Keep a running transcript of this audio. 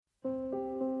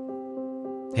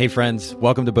Hey friends,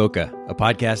 welcome to Bokeh, a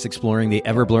podcast exploring the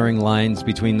ever-blurring lines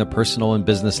between the personal and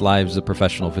business lives of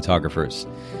professional photographers.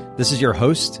 This is your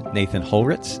host, Nathan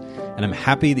Holritz, and I'm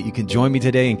happy that you can join me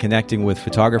today in connecting with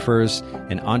photographers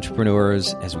and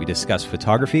entrepreneurs as we discuss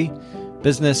photography,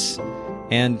 business,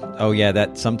 and, oh yeah,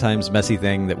 that sometimes messy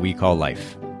thing that we call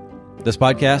life. This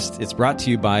podcast, it's brought to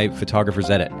you by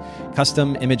Photographers Edit,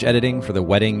 custom image editing for the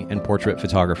wedding and portrait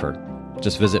photographer.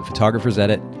 Just visit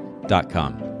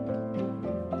photographersedit.com.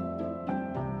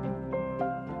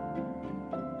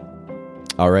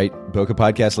 All right, Bokeh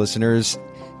Podcast listeners,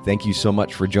 thank you so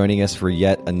much for joining us for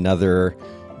yet another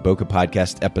Bokeh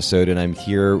Podcast episode. And I'm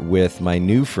here with my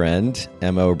new friend,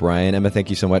 Emma O'Brien. Emma,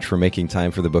 thank you so much for making time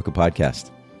for the Bokeh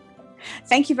Podcast.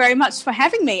 Thank you very much for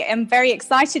having me. I'm very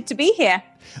excited to be here.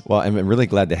 Well, I'm really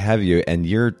glad to have you. And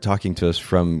you're talking to us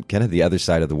from kind of the other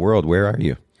side of the world. Where are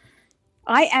you?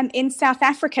 I am in South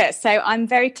Africa, so I'm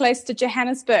very close to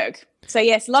Johannesburg. So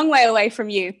yes, long way away from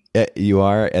you. You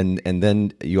are. And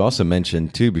then you also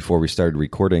mentioned too, before we started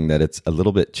recording, that it's a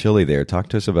little bit chilly there. Talk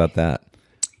to us about that.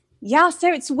 Yeah,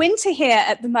 so it's winter here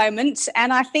at the moment.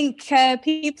 And I think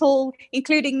people,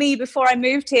 including me before I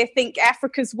moved here, think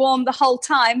Africa's warm the whole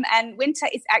time. And winter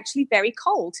is actually very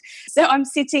cold. So I'm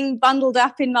sitting bundled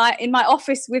up in my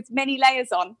office with many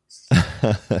layers on.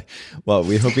 Well,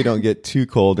 we hope you don't get too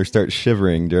cold or start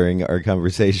shivering during our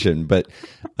conversation. But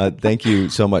thank you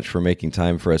so much for making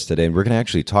time for us today. And we're going to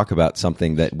actually talk about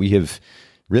something that we have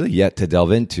really yet to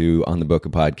delve into on the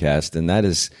Bokeh Podcast, and that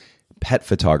is pet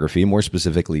photography, more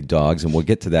specifically dogs. And we'll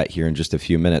get to that here in just a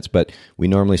few minutes. But we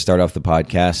normally start off the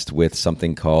podcast with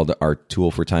something called our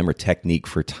tool for time or technique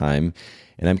for time.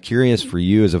 And I'm curious for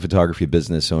you as a photography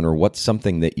business owner, what's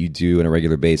something that you do on a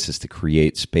regular basis to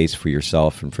create space for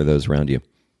yourself and for those around you?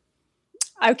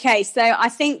 Okay, so I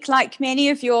think like many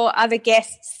of your other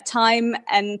guests, time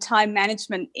and time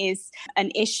management is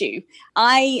an issue.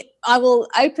 I will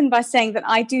open by saying that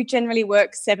I do generally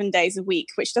work 7 days a week,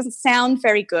 which doesn't sound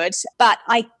very good, but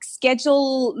I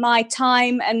schedule my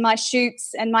time and my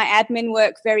shoots and my admin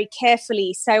work very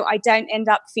carefully so I don't end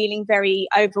up feeling very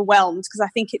overwhelmed, because I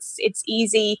think it's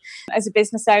easy as a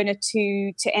business owner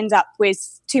to end up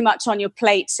with too much on your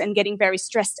plate and getting very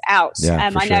stressed out.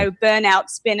 Yeah, I know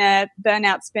burnout's been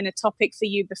a topic for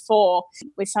you before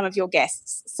with some of your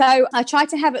guests. So I try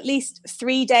to have at least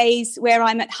 3 days where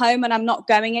I'm at home and I'm not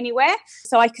going anywhere,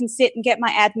 so I can sit and get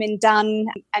my admin done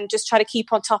and just try to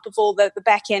keep on top of all the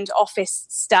back end office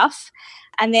stuff.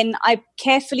 And then I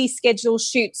carefully schedule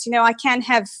shoots. You know, I can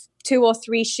have 2 or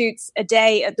 3 shoots a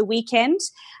day at the weekend,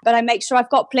 but I make sure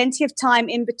I've got plenty of time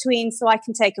in between so I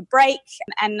can take a break,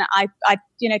 and I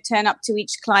turn up to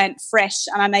each client fresh,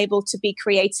 and I'm able to be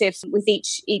creative with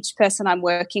each person I'm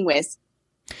working with.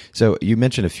 So you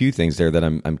mentioned a few things there that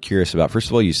I'm curious about. First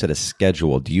of all, you said a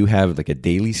schedule. Do you have like a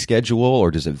daily schedule, or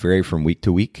does it vary from week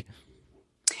to week?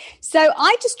 So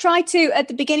I just try to, at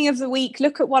the beginning of the week,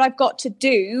 look at what I've got to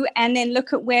do and then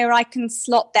look at where I can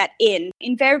slot that in.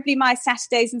 Invariably, my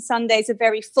Saturdays and Sundays are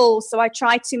very full, so I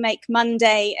try to make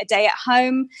Monday a day at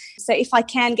home. So if I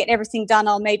can get everything done,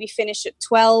 I'll maybe finish at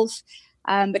 12.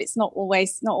 But it's not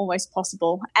always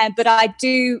possible. But I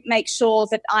do make sure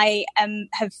that I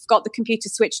have got the computer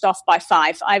switched off by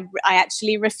 5. I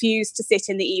actually refuse to sit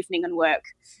in the evening and work.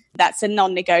 That's a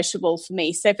non-negotiable for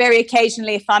me. So very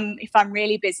occasionally, if I'm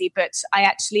really busy, but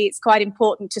it's quite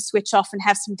important to switch off and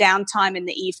have some downtime in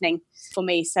the evening for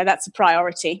me. So that's a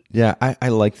priority. Yeah, I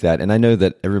like that. And I know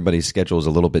that everybody's schedule is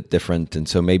a little bit different. And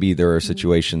so maybe there are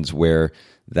situations where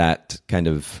that kind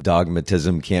of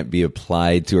dogmatism can't be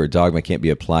applied to, or dogma can't be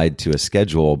applied to a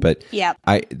schedule. But yeah,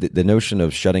 the notion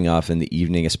of shutting off in the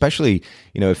evening, especially,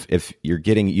 if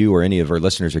you or any of our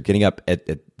listeners are getting up at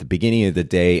the beginning of the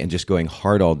day and just going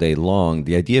hard all day long,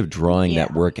 the idea of drawing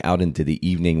that work out into the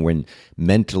evening when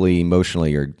mentally,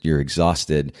 emotionally, you're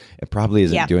exhausted, it probably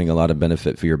isn't doing a lot of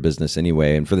benefit for your business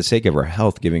anyway. And for the sake of our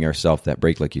health, giving ourselves that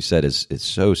break, like you said, is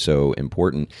so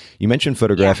important. You mentioned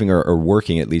photographing or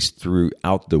working at least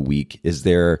throughout the week. Is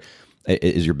your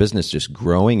business just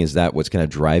growing? Is that what's kind of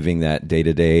driving that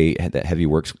day-to-day, that heavy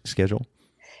work schedule?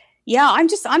 Yeah,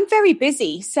 I'm very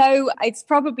busy. So it's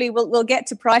probably, we'll get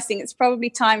to pricing. It's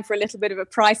probably time for a little bit of a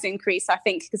price increase, I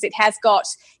think, because it has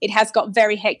got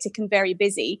very hectic and very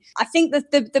busy. I think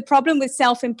that the problem with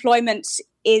self-employment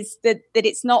is that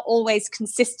it's not always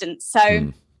consistent.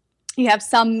 So You have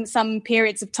some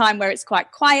periods of time where it's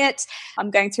quite quiet. I'm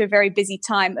going through a very busy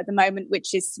time at the moment,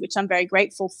 which I'm very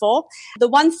grateful for. The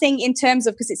one thing in terms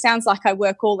of, because it sounds like I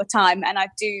work all the time, and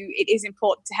it is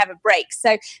important to have a break.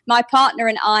 So my partner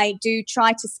and I do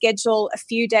try to schedule a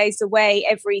few days away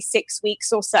every 6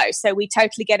 weeks or so. So we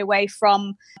totally get away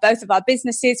from both of our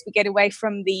businesses. We get away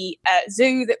from the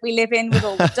zoo that we live in with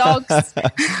all the dogs,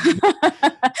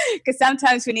 because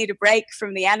sometimes we need a break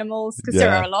from the animals, because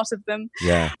there are a lot of them.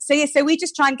 Yeah. So we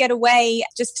just try and get away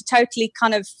just to totally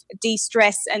kind of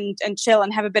de-stress and chill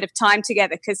and have a bit of time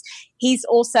together, because he's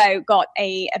also got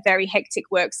a very hectic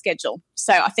work schedule.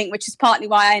 So I think, which is partly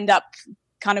why I end up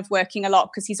kind of working a lot,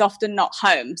 because he's often not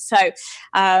home. So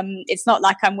it's not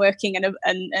like I'm working and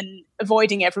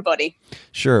avoiding everybody.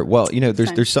 Sure. Well,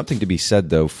 there's something to be said,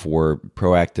 though, for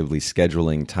proactively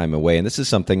scheduling time away. And this is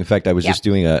something, in fact, I was just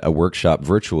doing a workshop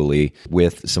virtually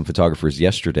with some photographers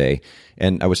yesterday,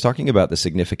 and I was talking about the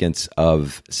significance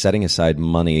of setting aside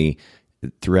money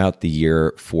throughout the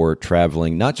year for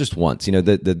traveling, not just once.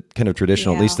 The kind of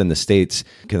traditional, at least in the States,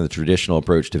 kind of the traditional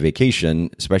approach to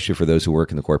vacation, especially for those who work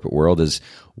in the corporate world, is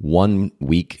 1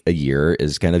 week a year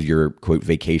is kind of your, quote,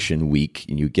 vacation week.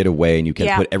 And you get away and you can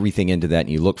put everything into that,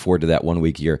 and you look forward to that 1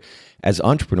 week a year. As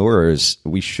entrepreneurs,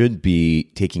 we should be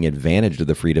taking advantage of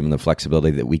the freedom and the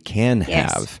flexibility that we can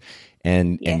have,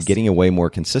 and getting away more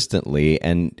consistently.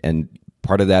 And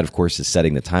part of that, of course, is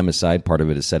setting the time aside. Part of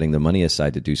it is setting the money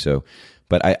aside to do so.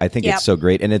 But I think it's so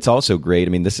great. And it's also great.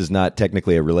 I mean, this is not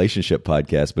technically a relationship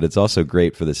podcast, but it's also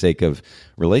great for the sake of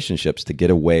relationships to get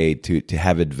away, to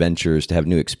have adventures, to have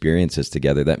new experiences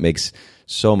together. That makes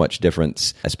so much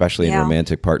difference, especially in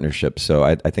romantic partnerships. So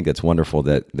I think it's wonderful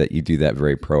that you do that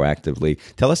very proactively.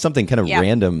 Tell us something kind of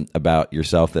random about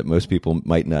yourself that most people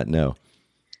might not know.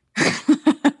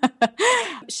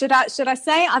 Should I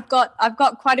say I've got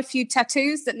quite a few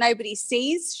tattoos that nobody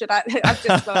sees? Should I? I've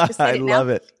just said I it now. love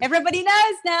it. Everybody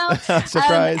knows now.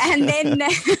 Surprise! And then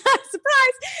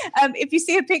surprise! If you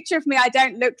see a picture of me, I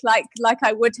don't look like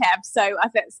I would have. So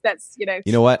that's You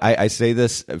know what? I say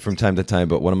this from time to time,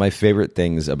 but one of my favorite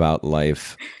things about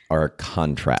life are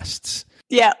contrasts.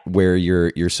 Yeah. Where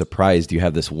you're surprised you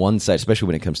have this one side, especially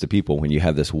when it comes to people, when you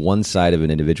have this one side of an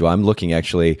individual. I'm looking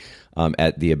actually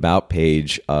at the About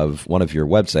page of one of your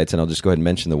websites, and I'll just go ahead and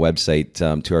mention the website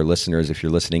to our listeners. If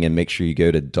you're listening, and make sure you go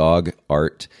to dogart.co,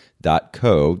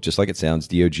 just like it sounds,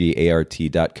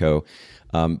 DOGART.co.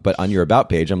 But on your About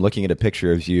page, I'm looking at a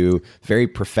picture of you very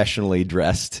professionally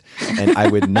dressed, and I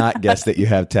would not guess that you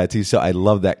have tattoos. So I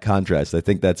love that contrast. I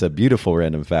think that's a beautiful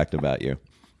random fact about you.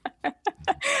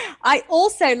 I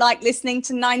also like listening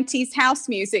to 90s house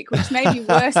music, which may be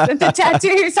worse than the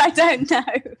tattoos. I don't know.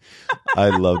 I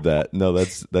love that. No,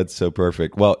 that's so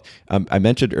perfect. Well, I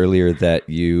mentioned earlier that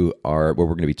we're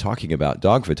going to be talking about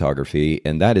dog photography,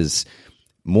 and that is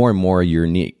more and more your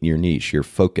niche, your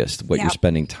focus, what you're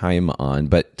spending time on.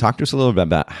 But talk to us a little bit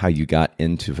about how you got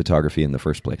into photography in the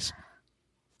first place.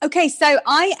 Okay, so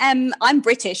I'm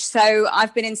British, so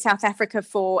I've been in South Africa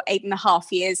for 8.5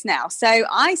 years now. So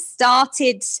I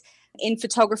started in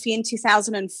photography in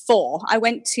 2004. I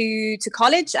went to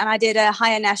college and I did a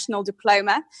higher national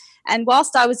diploma. And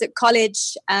whilst I was at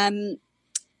college in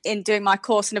doing my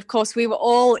course, and of course we were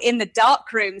all in the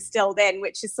dark room still then,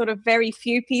 which is sort of very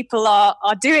few people are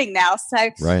doing now.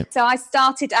 So I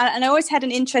started, and I always had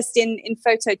an interest in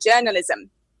photojournalism,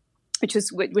 which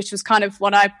was kind of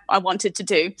what I wanted to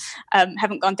do.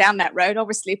 Haven't gone down that road,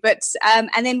 obviously. But and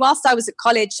then whilst I was at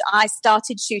college, I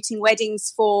started shooting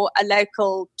weddings for a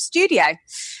local studio.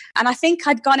 And I think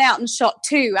I'd gone out and shot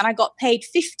 2, and I got paid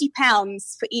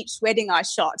 £50 for each wedding I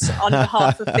shot on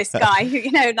behalf of this guy, who,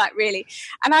 really.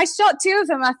 And I shot 2 of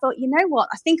them. I thought, you know what?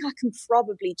 I think I can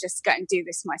probably just go and do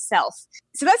this myself.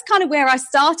 So that's kind of where I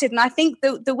started. And I think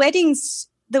the weddings...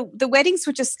 The weddings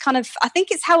were just kind of, I think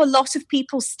it's how a lot of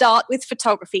people start with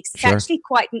photography. It's actually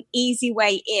quite an easy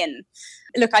way in.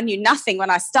 Look, I knew nothing when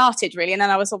I started, really, and then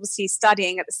I was obviously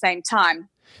studying at the same time.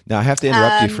 Now, I have to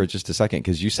interrupt you for just a second,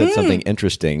 because you said something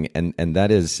interesting, and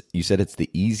that is, you said it's the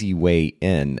easy way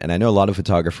in. And I know a lot of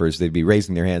photographers, they'd be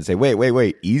raising their hand and say,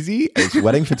 wait, easy? Is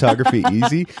wedding photography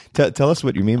easy? Tell us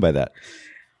what you mean by that.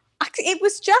 It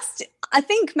was just, I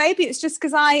think maybe it's just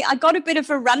because I got a bit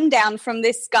of a rundown from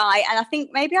this guy, and I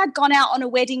think maybe I'd gone out on a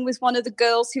wedding with one of the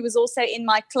girls who was also in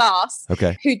my class,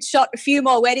 who'd shot a few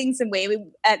more weddings than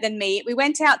me. We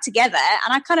went out together,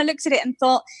 and I kind of looked at it and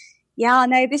thought, yeah,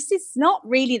 no, this is not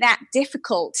really that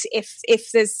difficult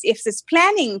if there's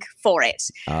planning for it.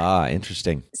 Ah,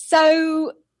 interesting.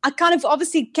 So I kind of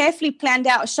obviously carefully planned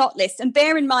out a shot list. And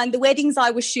bear in mind, the weddings I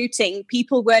was shooting,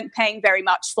 people weren't paying very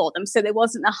much for them. So there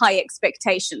wasn't a high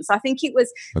expectation. So I think it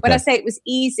was, when I say it was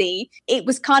easy, it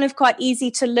was kind of quite easy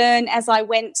to learn as I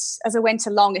went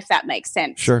along, if that makes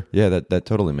sense. Sure. Yeah, that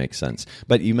totally makes sense.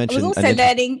 But you mentioned... I was also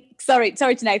learning... Sorry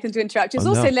to Nathan to interrupt. I was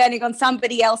also learning on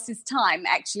somebody else's time,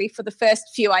 actually, for the first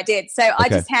few I did. So I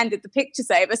just handed the pictures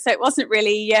over. So it wasn't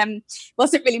really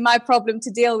my problem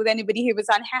to deal with anybody who was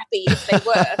unhappy if they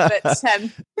were. But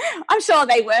I'm sure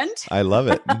they weren't. I love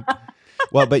it.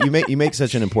 Well, but you make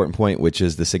such an important point, which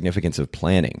is the significance of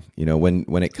planning. You know, when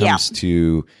it comes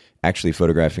to actually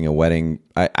photographing a wedding,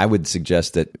 I would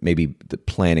suggest that maybe the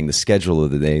planning, the schedule of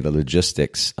the day, the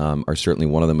logistics are certainly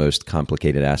one of the most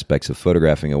complicated aspects of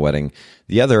photographing a wedding.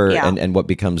 The other, and what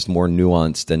becomes more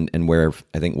nuanced and where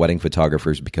I think wedding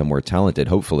photographers become more talented,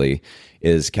 hopefully,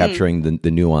 is capturing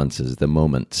the nuances, the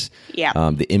moments,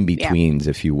 the in-betweens,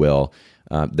 if you will.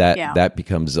 That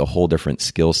becomes a whole different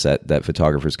skill set that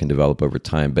photographers can develop over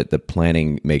time. But the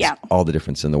planning makes all the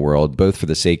difference in the world, both for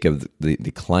the sake of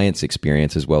the client's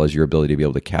experience as well as your ability to be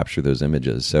able to capture those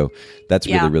images. So that's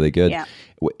really, really good. Yeah.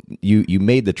 You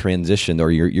made the transition,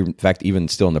 or you're in fact even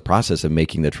still in the process of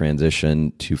making the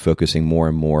transition to focusing more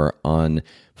and more on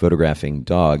photographing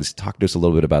dogs. Talk to us a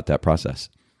little bit about that process.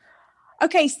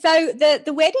 Okay, so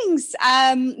the weddings,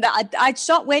 I'd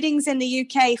shot weddings in the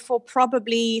UK for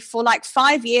like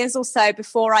 5 years or so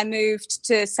before I moved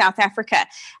to South Africa.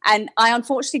 And I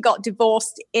unfortunately got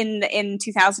divorced in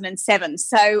 2007.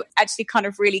 So actually kind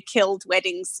of really killed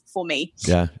weddings for me.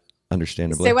 Yeah,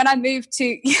 understandably. So when I moved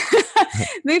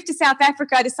to South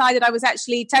Africa, I decided I was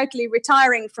actually totally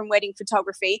retiring from wedding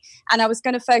photography and I was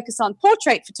going to focus on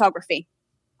portrait photography.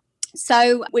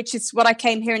 So, which is what I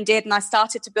came here and did, and I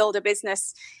started to build a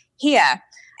business here.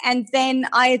 And then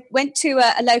I went to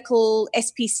a local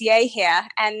SPCA here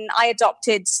and I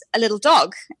adopted a little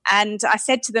dog. And I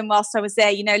said to them whilst I was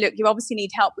there, look, you obviously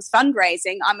need help with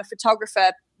fundraising. I'm a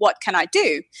photographer. What can I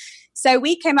do? So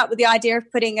we came up with the idea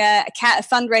of putting a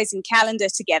fundraising calendar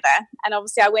together. And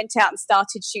obviously I went out and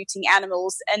started shooting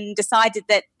animals and decided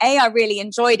that A, I really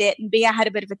enjoyed it, and B, I had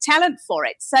a bit of a talent for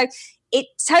it. So it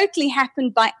totally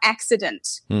happened by accident,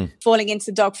 falling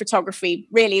into dog photography.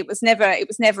 Really, it was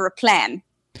never a plan.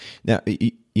 Now,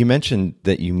 you mentioned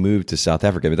that you moved to South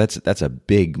Africa, but that's a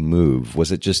big move.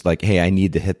 Was it just like, hey, I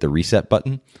need to hit the reset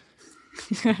button?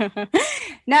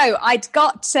 No, I'd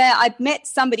met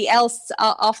somebody else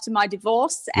after my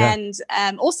divorce, and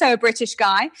also a British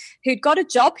guy who'd got a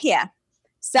job here.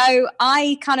 So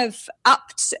I kind of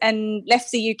upped and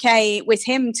left the UK with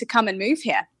him to come and move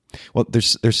here. Well,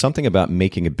 there's something about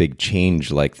making a big change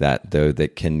like that, though,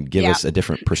 that can give us a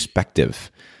different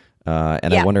perspective.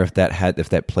 And I wonder if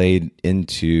that played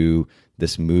into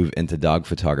this move into dog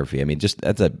photography. I mean,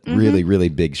 that's a really, really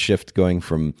big shift, going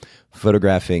from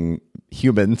photographing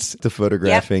humans to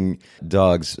photographing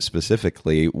dogs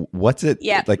specifically. What's it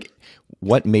like?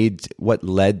 What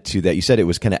led to that? You said it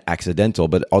was kind of accidental,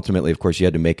 but ultimately, of course, you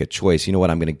had to make a choice. You know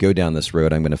what? I'm going to go down this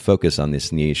road. I'm going to focus on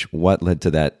this niche. What led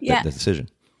to that decision?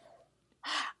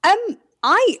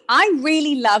 I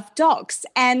really love dogs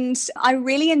and I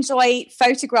really enjoy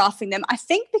photographing them. I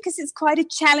think because it's quite a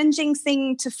challenging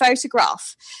thing to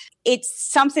photograph.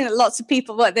 It's something that lots of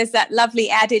people, there's that lovely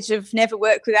adage of never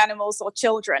work with animals or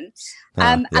children.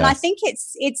 And I think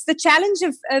it's the challenge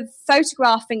of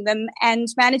photographing them and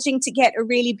managing to get a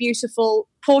really beautiful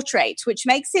portrait, which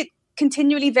makes it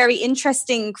continually very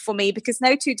interesting for me because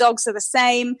no two dogs are the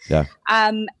same.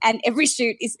 And every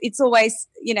shoot it's always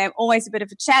a bit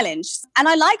of a challenge. And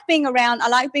I like being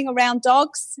around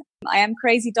dogs. I am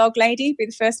crazy dog lady, be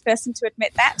the first person to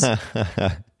admit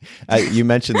that. You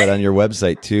mentioned that on your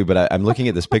website too, but I'm looking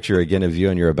at this picture again of you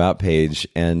on your About page,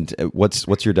 and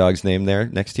what's your dog's name there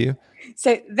next to you?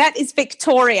 So that is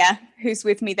Victoria, who's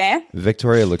with me there.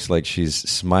 Victoria looks like she's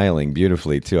smiling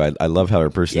beautifully too. I love how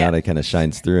her personality kind of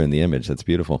shines through in the image. That's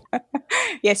beautiful.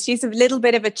 Yes, she's a little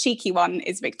bit of a cheeky one,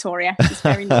 is Victoria. She's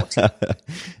very naughty.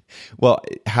 Well,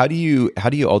 how do you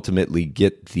ultimately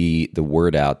get the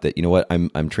word out that, you know what, I'm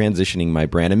transitioning my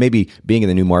brand, and maybe being in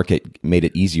the new market made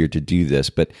it easier to do this,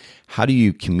 but how do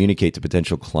you communicate to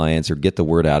potential clients or get the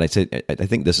word out? I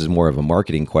think this is more of a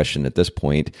marketing question at this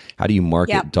point. How do you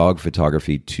market dog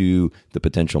photography to the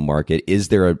potential market? Is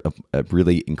there a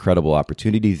really incredible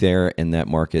opportunity there in that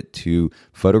market to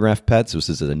photograph pets? Was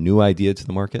this a new idea to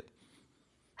the market?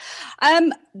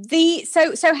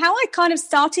 So how I kind of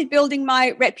started building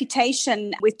my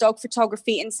reputation with dog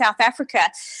photography in South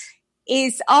Africa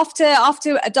is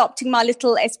after adopting my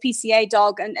little SPCA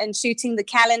dog and shooting the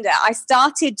calendar, I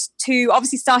started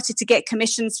to get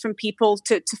commissions from people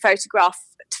to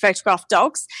photograph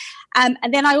dogs. And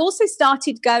then I also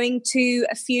started going to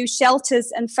a few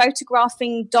shelters and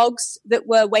photographing dogs that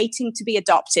were waiting to be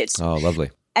adopted. Oh,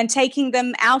 lovely. And taking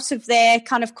them out of their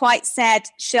kind of quite sad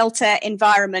shelter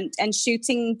environment and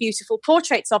shooting beautiful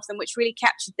portraits of them, which really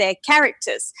captured their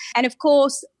characters. And of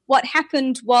course, what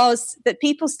happened was that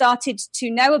people started to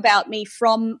know about me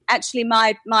from actually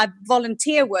my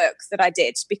volunteer work that I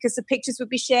did, because the pictures would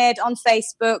be shared on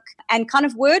Facebook and kind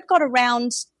of word got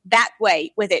around that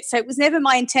way with it. So it was never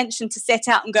my intention to set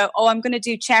out and go, oh, I'm going to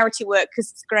do charity work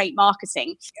because it's great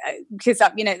marketing, because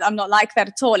I'm not like that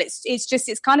at all.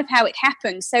 It's kind of how it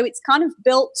happened. So it's kind of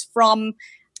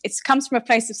it comes from a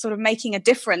place of sort of making a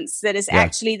difference that has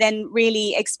actually then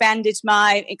really expanded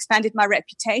my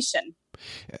reputation.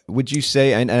 Would you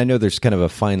say, and I know there's kind of a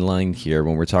fine line here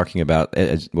when we're talking about,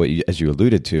 as you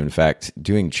alluded to, in fact,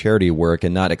 doing charity work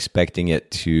and not expecting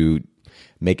it to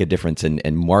make a difference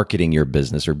in marketing your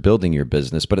business or building your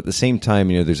business. But at the same time,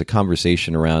 there's a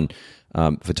conversation around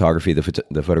photography,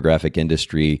 the photographic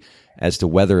industry, as to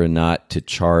whether or not to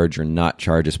charge or not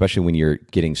charge, especially when you're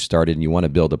getting started and you want to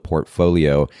build a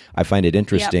portfolio. I find it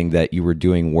interesting that you were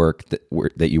doing work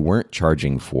that you weren't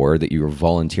charging for, that you were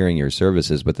volunteering your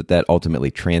services, but that ultimately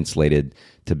translated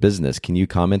to business. Can you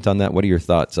comment on that? What are your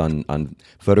thoughts on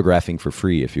photographing for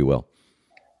free, if you will?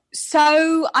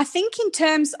 So I think in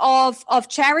terms of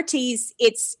charities,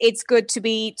 it's good to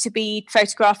be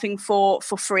photographing for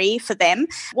free for them.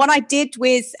 What I did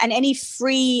with, and any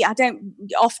free, I don't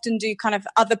often do kind of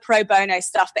other pro bono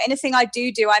stuff, but anything I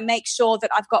do, I make sure that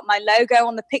I've got my logo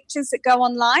on the pictures that go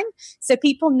online so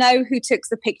people know who took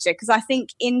the picture. Because I think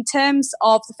in terms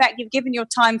of the fact you've given your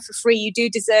time for free, you do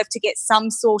deserve to get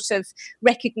some sort of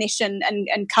recognition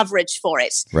and coverage for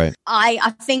it. Right.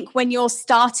 I think when you're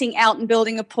starting out and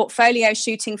building a portfolio,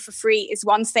 shooting for free is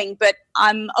one thing, but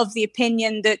I'm of the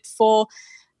opinion that for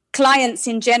clients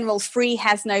in general, free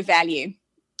has no value.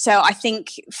 So I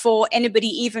think for anybody,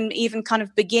 even kind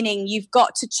of beginning, you've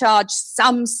got to charge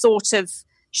some sort of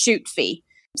shoot fee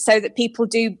so that people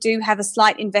do have a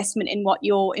slight investment in what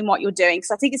you're doing.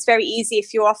 Because I think it's very easy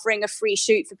if you're offering a free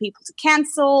shoot for people to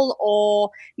cancel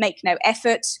or make no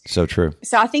effort. So true.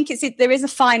 So I think there is a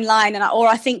fine line, or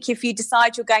I think if you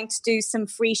decide you're going to do some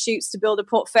free shoots to build a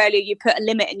portfolio, you put a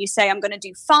limit and you say, I'm going to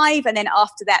do 5, and then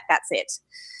after that, that's it.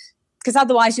 Because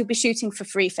otherwise, you'll be shooting for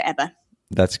free forever.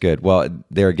 That's good. Well,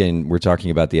 there again, we're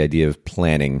talking about the idea of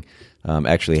planning.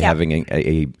 Having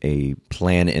a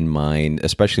plan in mind,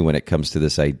 especially when it comes to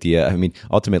this idea. I mean,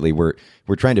 ultimately, we're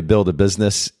trying to build a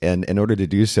business, and in order to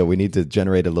do so, we need to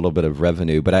generate a little bit of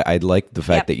revenue. But I like the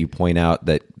fact that you point out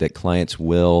that clients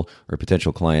will, or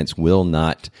potential clients will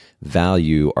not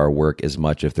value our work as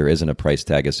much if there isn't a price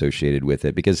tag associated with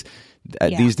it. Because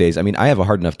these days, I mean, I have a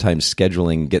hard enough time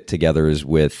scheduling get-togethers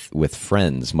with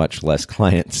friends, much less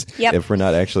clients. If we're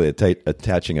not actually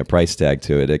attaching a price tag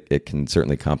to it, it can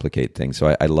certainly complicate things.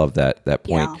 So I love that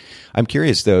point. Yeah. I'm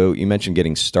curious, though, you mentioned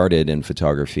getting started in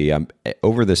photography.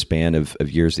 Over the span of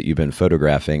years that you've been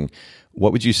photographing,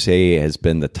 what would you say has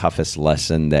been the toughest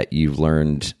lesson that you've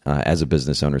learned as a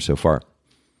business owner so far?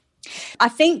 I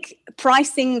think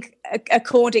pricing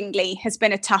accordingly has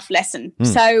been a tough lesson.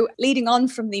 So leading on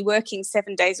from the working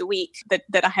 7 days a week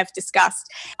that I have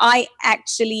discussed, I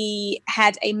actually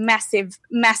had a massive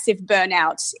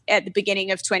burnout at the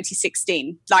beginning of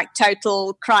 2016, like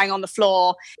total crying on the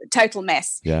floor, total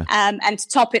mess. Yeah. And to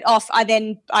top it off,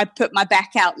 I put my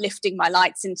back out lifting my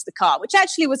lights into the car, which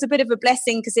actually was a bit of a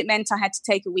blessing because it meant I had to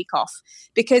take a week off,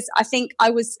 because I think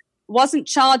I wasn't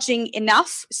charging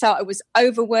enough, so I was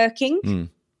overworking.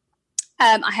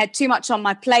 I had too much on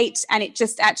my plate, and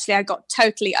I got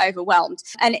totally overwhelmed.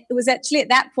 And it was actually at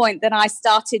that point that I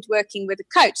started working with a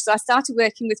coach. So I started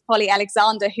working with Polly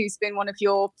Alexander, who's been one of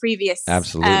your previous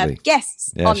guests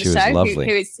on the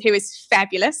show, who is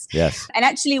fabulous. Yes. And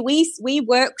actually we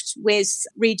worked with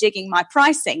rejigging my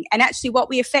pricing. And actually what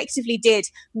we effectively did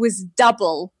was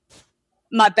double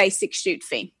my basic shoot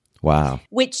fee. Wow.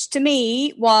 Which to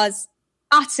me was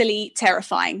utterly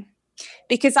terrifying,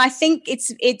 because I think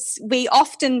we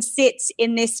often sit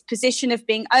in this position of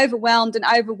being overwhelmed and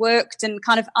overworked and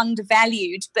kind of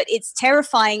undervalued, but it's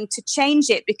terrifying to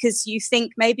change it because you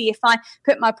think maybe if I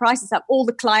put my prices up, all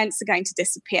the clients are going to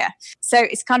disappear. So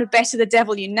it's kind of better the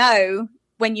devil you know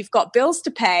when you've got bills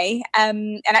to pay.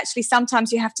 And actually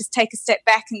sometimes you have to take a step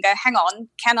back and go, hang on,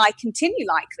 can I continue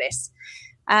like this?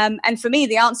 And for me,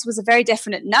 the answer was a very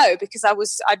definite no, because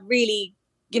I'd really,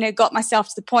 got myself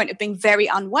to the point of being very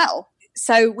unwell.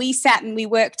 So we sat and we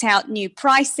worked out new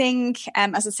pricing.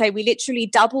 As I say, we literally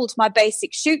doubled my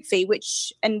basic shoot fee,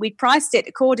 and we priced it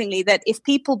accordingly, that if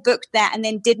people booked that and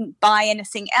then didn't buy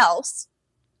anything else,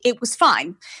 it was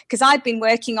fine, because I'd been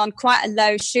working on quite a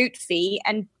low shoot fee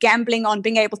and gambling on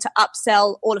being able to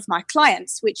upsell all of my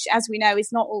clients, which, as we know,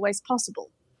 is not always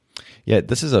possible. Yeah,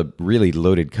 this is a really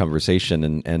loaded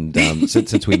conversation. And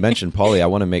since we mentioned Polly, I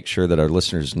want to make sure that our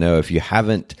listeners know, if you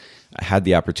haven't had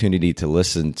the opportunity to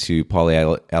listen to Polly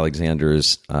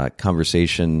Alexander's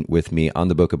conversation with me on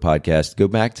the Bokeh Podcast, go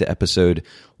back to episode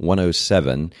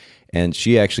 107. And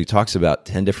she actually talks about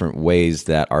 10 different ways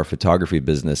that our photography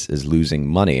business is losing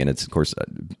money. And it's, of course,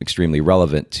 extremely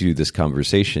relevant to this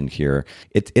conversation here.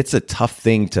 It's a tough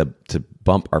thing to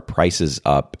bump our prices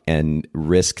up and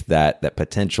risk that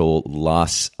potential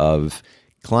loss of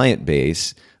client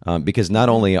base, because not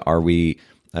only are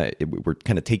we're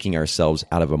kind of taking ourselves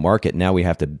out of a market, now we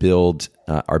have to build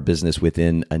our business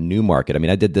within a new market. I mean,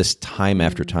 I did this time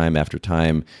after time after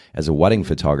time as a wedding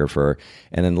photographer,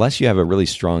 and unless you have a really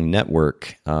strong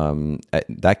network,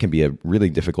 that can be a really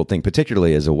difficult thing,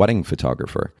 particularly as a wedding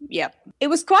photographer. Yeah, it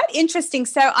was quite interesting.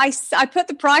 So I put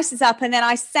the prices up, and then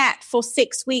I sat for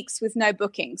 6 weeks with no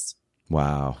bookings.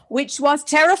 Wow. Which was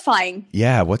terrifying.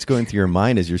 Yeah, what's going through your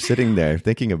mind as you're sitting there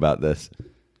thinking about this?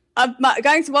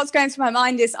 What's going through my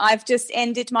mind is, I've just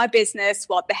ended my business.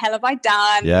 What the hell have I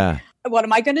done? Yeah. What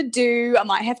am I going to do? I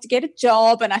might have to get a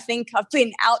job. And I think I've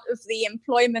been out of the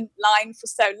employment line for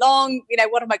so long.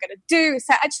 What am I going to do?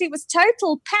 So actually it was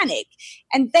total panic.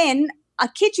 And then, I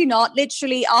kid you not,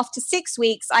 literally after 6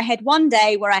 weeks, I had one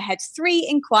day where I had 3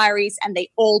 inquiries and they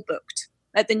all booked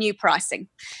at the new pricing.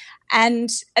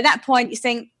 And at that point you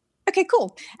think, okay,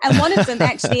 cool. And one of them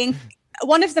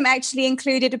actually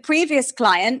included a previous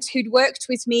client who'd worked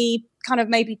with me kind of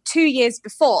maybe 2 years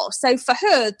before. So for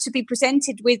her to be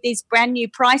presented with this brand new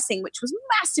pricing, which was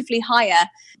massively higher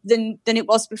than it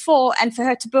was before, and for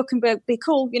her to book and be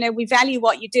cool, we value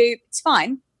what you do, it's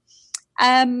fine.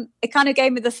 It kind of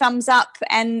gave me the thumbs up,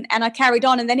 and I carried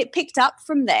on, and then it picked up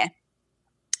from there.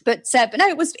 But no,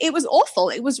 it was awful.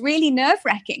 It was really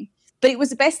nerve-wracking. But it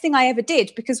was the best thing I ever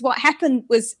did, because what happened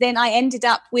was then I ended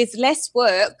up with less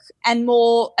work and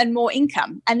more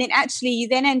income. And then actually you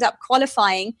then end up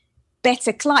qualifying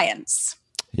better clients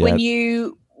when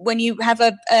you have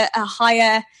a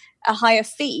higher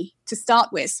fee to start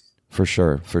with. For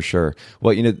sure.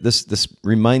 Well, this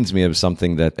reminds me of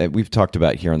something that we've talked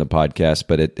about here on the podcast,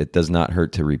 but it does not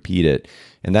hurt to repeat it.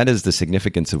 And that is the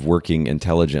significance of working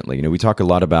intelligently. We talk a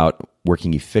lot about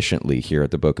working efficiently here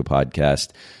at the Bokeh Podcast.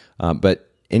 But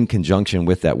in conjunction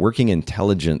with that, working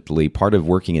intelligently, part of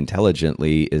working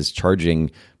intelligently is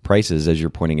charging prices, as you're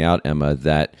pointing out, Emma,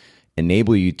 that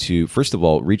enable you to, first of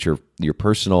all, reach your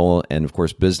personal and, of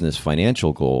course, business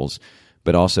financial goals,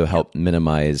 but also help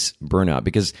minimize burnout.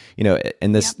 Because,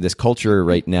 in this culture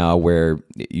right now where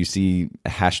you see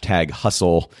hashtag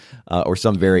hustle or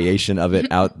some variation of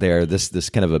it out there,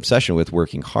 this kind of obsession with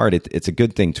working hard, it's a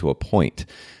good thing to a point.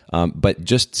 But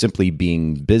just simply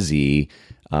being busy,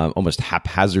 almost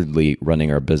haphazardly running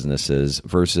our businesses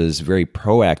versus very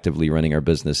proactively running our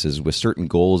businesses with certain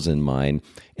goals in mind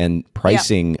and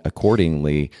pricing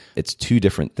accordingly, it's two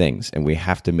different things. And we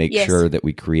have to make sure that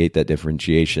we create that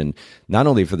differentiation, not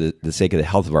only for the sake of the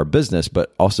health of our business,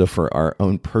 but also for our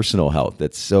own personal health.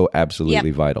 That's so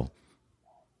absolutely vital.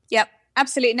 Yep.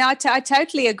 Absolutely. No, I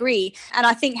totally agree. And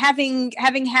I think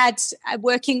having had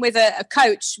working with a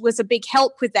coach was a big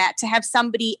help with that, to have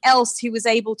somebody else who was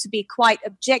able to be quite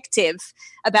objective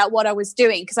about what I was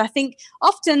doing. Because I think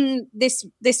often this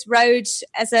road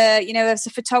as a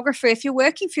photographer, if you're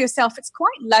working for yourself, it's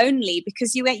quite lonely,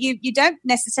 because you don't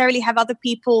necessarily have other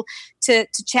people to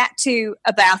chat to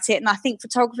about it. And I think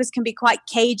photographers can be quite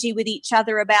cagey with each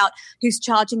other about who's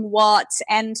charging what.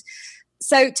 And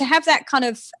so to have that kind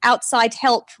of outside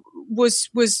help was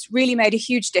really made a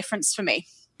huge difference for me.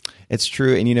 It's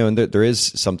true. And, there is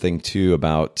something too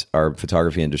about our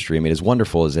photography industry. I mean, as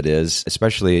wonderful as it is,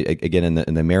 especially again,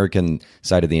 in the American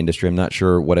side of the industry, I'm not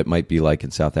sure what it might be like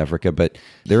in South Africa, but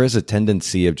there is a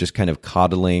tendency of just kind of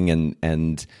coddling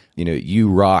and you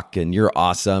rock and you're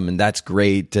awesome and that's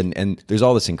great. And there's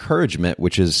all this encouragement,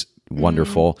 which is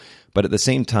wonderful. But at the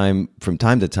same time, from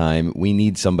time to time, we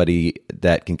need somebody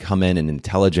that can come in and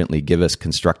intelligently give us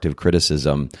constructive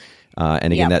criticism.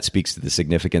 And again, that speaks to the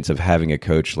significance of having a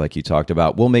coach like you talked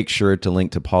about. We'll make sure to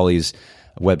link to Polly's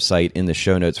website in the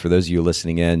show notes. For those of you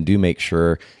listening in, do make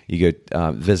sure you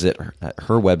go visit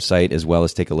her website, as well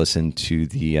as take a listen to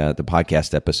the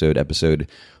podcast episode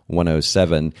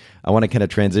 107. I want to kind of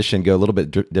transition, go a little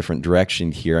bit different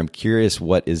direction here. I'm curious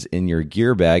what is in your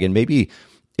gear bag, and maybe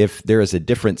if there is a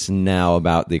difference now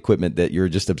about the equipment that you're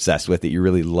just obsessed with, that you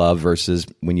really love, versus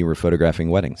when you were photographing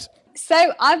weddings.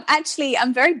 So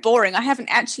I'm very boring. I haven't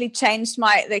actually changed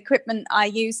the equipment I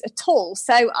use at all.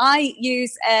 So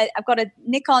I've got a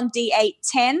Nikon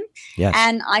D810, yes,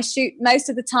 and I shoot most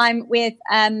of the time with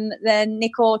the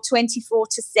Nikkor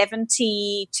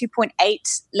 24-70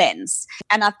 2.8 lens.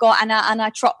 And I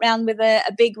trot around with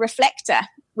a big reflector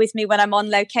with me when I'm on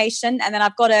location. And then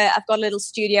I've got a little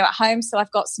studio at home, so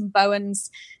I've got some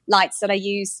Bowens lights that I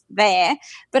use there.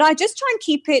 But I just try and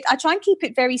keep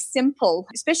it very simple,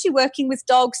 especially working with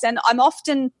dogs. And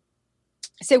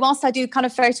so whilst I do kind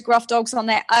of photograph dogs on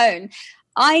their own,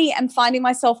 I am finding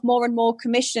myself more and more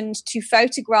commissioned to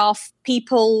photograph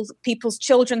people's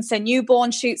children, so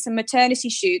newborn shoots and maternity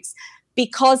shoots,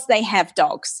 because they have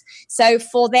dogs. So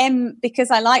for them,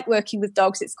 because I like working with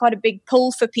dogs, it's quite a big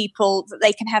pull for people that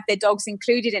they can have their dogs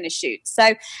included in a shoot.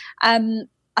 So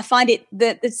I find it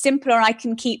the simpler I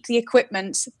can keep the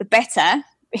equipment, the better,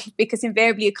 because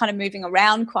invariably you're kind of moving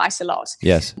around quite a lot.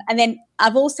 Yes. And then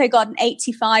I've also got an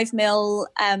 85mm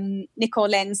Nikkor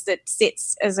lens that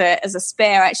sits as a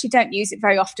spare. I actually don't use it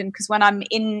very often because when I'm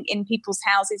in people's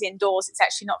houses indoors, it's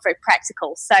actually not very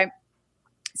practical. So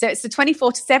it's the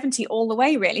 24-70 all the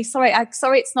way, really. Sorry,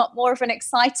 it's not more of an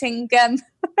exciting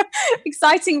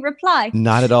exciting reply.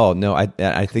 Not at all. No,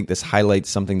 I think this highlights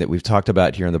something that we've talked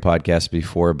about here on the podcast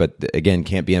before, but again,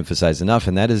 can't be emphasized enough,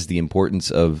 and that is the importance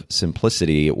of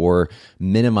simplicity, or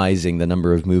minimizing the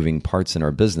number of moving parts in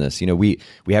our business. We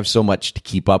have so much to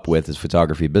keep up with as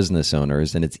photography business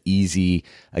owners, and it's easy,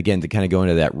 again, to kind of go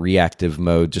into that reactive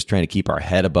mode, just trying to keep our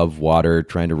head above water,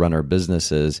 trying to run our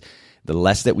businesses. The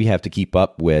less that we have to keep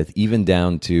up with, even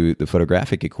down to the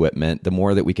photographic equipment, the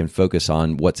more that we can focus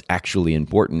on what's actually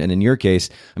important. And in your case,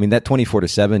 I mean, that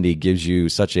 24-70 gives you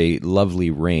such a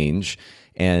lovely range,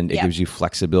 and it gives you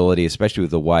flexibility, especially with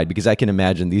the wide, because I can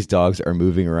imagine these dogs are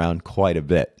moving around quite a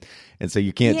bit. And so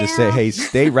you can't just say, hey,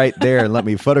 stay right there and let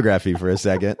me photograph you for a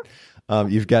second.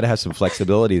 You've got to have some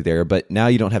flexibility there, but now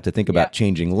you don't have to think about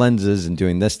changing lenses and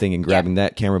doing this thing and grabbing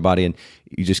that camera body, and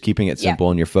you're just keeping it simple,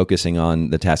 and you're focusing on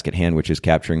the task at hand, which is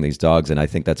capturing these dogs. And I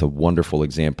think that's a wonderful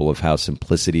example of how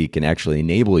simplicity can actually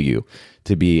enable you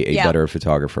to be a better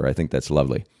photographer. I think that's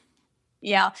lovely.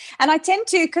 Yeah. And I tend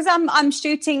to, because I'm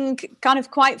shooting kind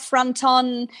of quite front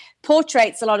on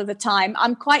portraits a lot of the time,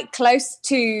 I'm quite close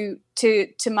to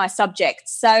my subject.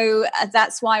 So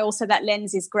that's why also that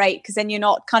lens is great, because then you're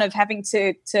not kind of having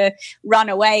to run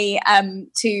away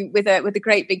with a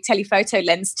great big telephoto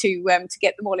lens to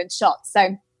get them all in shot.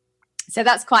 So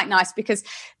that's quite nice, because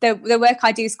the work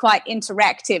I do is quite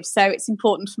interactive. So it's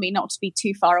important for me not to be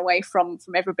too far away from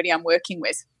everybody I'm working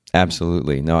with.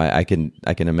 Absolutely. No, I can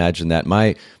imagine that.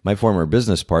 My former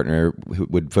business partner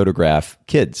would photograph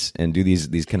kids and do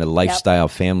these kind of lifestyle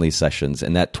family sessions,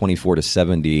 and that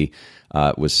 24-70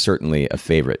 was certainly a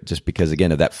favorite, just because,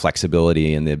 again, of that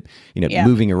flexibility and the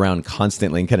moving around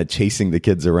constantly and kind of chasing the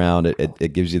kids around.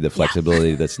 It gives you the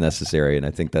flexibility that's necessary, and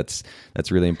I think that's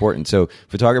really important. So,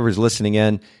 photographers listening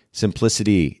in,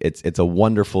 simplicity, it's a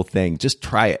wonderful thing. Just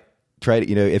try it. Try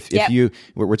to,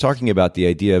 we're talking about the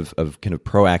idea of kind of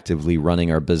proactively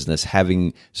running our business,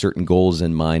 having certain goals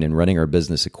in mind and running our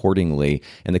business accordingly.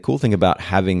 And the cool thing about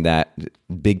having that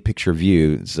big picture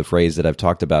view, is a phrase that I've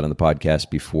talked about on the podcast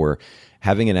before,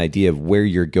 having an idea of where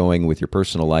you're going with your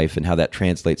personal life and how that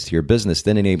translates to your business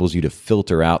then enables you to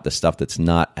filter out the stuff that's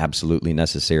not absolutely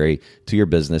necessary to your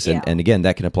business. And again,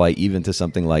 that can apply even to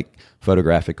something like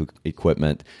photographic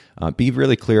equipment. Be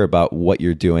really clear about what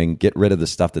you're doing. Get rid of the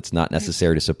stuff that's not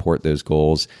necessary to support those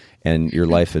goals, and your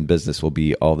life and business will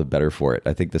be all the better for it.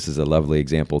 I think this is a lovely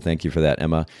example. Thank you for that,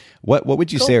 Emma. What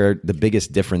would you say are the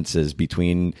biggest differences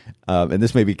between, and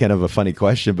this may be kind of a funny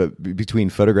question, but between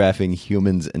photographing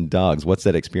humans and dogs? What's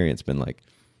that experience been like?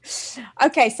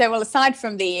 Okay, so aside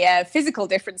from the physical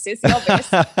differences, the obvious.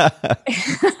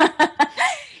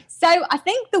 So I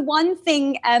think the one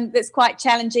thing that's quite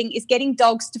challenging is getting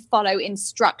dogs to follow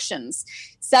instructions.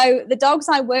 So the dogs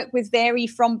I work with vary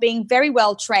from being very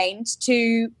well trained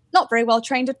to not very well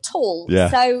trained at all. Yeah.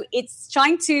 So it's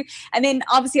trying to, and then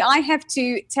obviously I have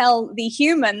to tell the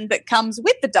human that comes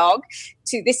with the dog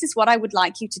this is what I would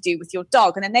like you to do with your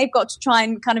dog. And then they've got to try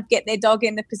and kind of get their dog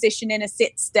in the position in a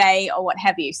sit, stay, or what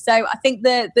have you. So I think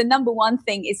the number one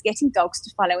thing is getting dogs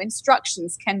to follow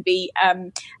instructions can be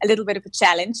a little bit of a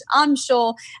challenge. I'm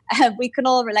sure we can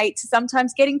all relate to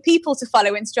sometimes getting people to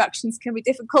follow instructions can be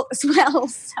difficult as well.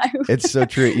 So it's so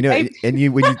true.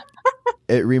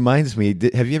 It reminds me,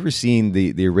 have you ever seen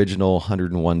the original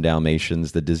 101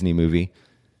 Dalmatians, the Disney movie?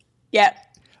 Yeah.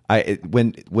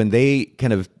 When they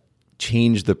kind of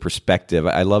change the perspective.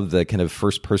 I love the kind of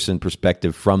first person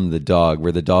perspective from the dog,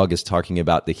 where the dog is talking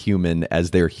about the human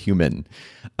as they're human.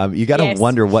 You got to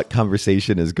wonder what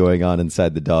conversation is going on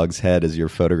inside the dog's head as you're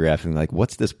photographing. Like,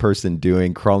 what's this person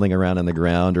doing, crawling around on the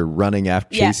ground or running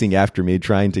after, chasing after me,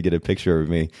 trying to get a picture of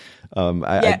me?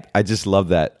 I just love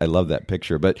that. I love that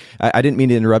picture. But I didn't mean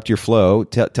to interrupt your flow.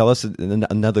 Tell us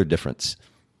another difference.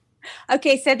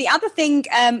 Okay, so the other thing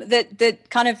that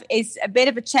kind of is a bit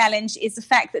of a challenge is the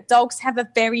fact that dogs have a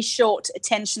very short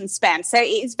attention span. So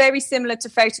it is very similar to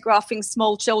photographing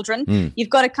small children. You've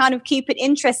got to kind of keep it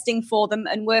interesting for them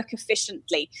and work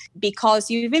efficiently, because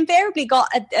you've invariably got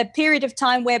a period of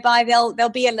time whereby they'll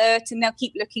be alert and they'll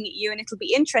keep looking at you and it'll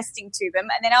be interesting to them.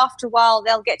 And then after a while,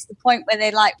 they'll get to the point where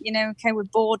they're like, okay, we're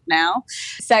bored now.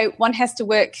 So one has to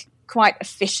work quite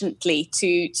efficiently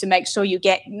to make sure you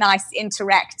get nice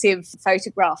interactive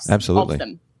photographs of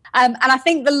them. And I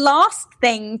think the last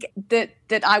thing that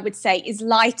I would say is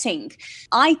lighting.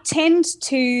 I tend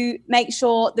to make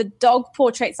sure the dog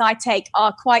portraits I take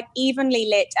are quite evenly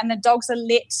lit and the dogs are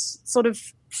lit sort of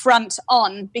front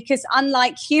on, because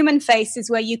unlike human faces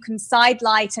where you can side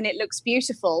light and it looks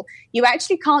beautiful, you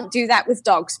actually can't do that with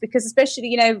dogs, because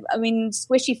especially,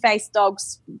 squishy faced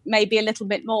dogs maybe a little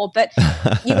bit more, but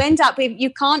you end up with, you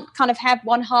can't kind of have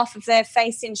one half of their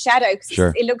face in shadow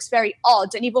because it looks very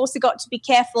odd. And you've also got to be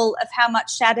careful of how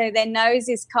much shadow their nose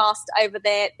is cast over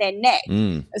their neck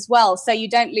as well, so you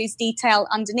don't lose detail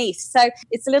underneath. So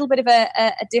it's a little bit of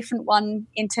a different one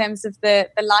in terms of the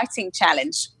lighting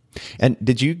challenge. And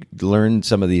did you learn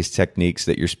some of these techniques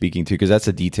that you're speaking to? Because that's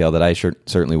a detail that I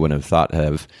certainly wouldn't have thought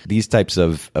of. These types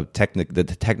of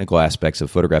the technical aspects of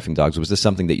photographing dogs, was this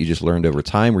something that you just learned over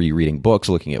time? Were you reading books,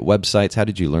 looking at websites? How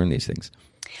did you learn these things?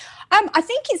 I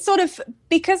think it's sort of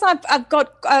because I've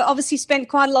got obviously spent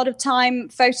quite a lot of time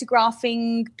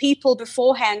photographing people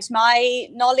beforehand. My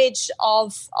knowledge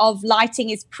of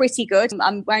lighting is pretty good.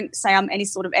 I won't say I'm any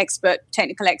sort of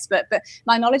technical expert, but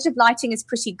my knowledge of lighting is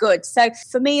pretty good. So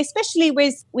for me, especially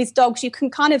with dogs, you can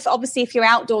kind of, obviously if you're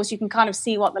outdoors, you can kind of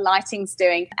see what the lighting's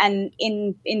doing. And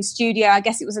in studio, I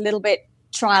guess it was a little bit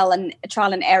trial and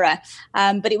error,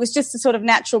 but it was just a sort of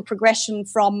natural progression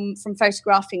from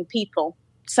photographing people.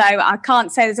 So I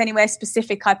can't say there's anywhere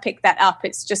specific I picked that up.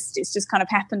 It's just kind of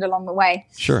happened along the way.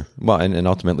 Sure. Well, and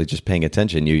ultimately just paying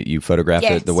attention. You photograph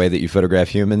it the way that you photograph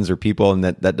humans or people, and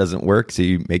that doesn't work. So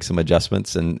you make some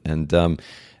adjustments, and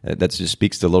that just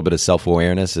speaks to a little bit of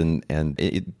self-awareness, and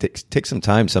it takes some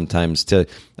time sometimes to,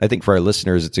 I think for our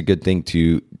listeners, it's a good thing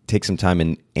to take some time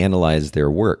and analyze their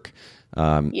work.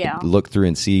 Look through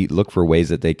and look for ways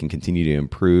that they can continue to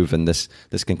improve. And this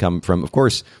can come from, of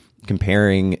course,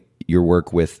 comparing your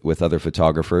work with other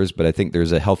photographers, but I think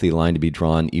there's a healthy line to be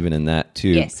drawn even in that too.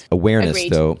 Yes. Awareness,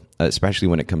 Agreed. though, especially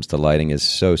when it comes to lighting, is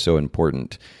so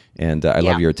important. And I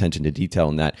love your attention to detail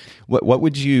in that. What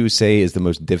would you say is the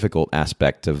most difficult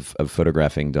aspect of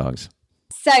photographing dogs?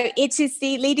 So it is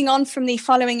the leading on from the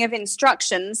following of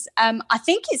instructions. I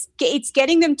think it's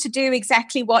getting them to do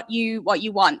exactly what you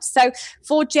want. So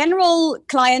for general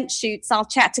client shoots, I'll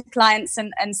chat to clients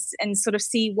and sort of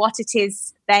see what it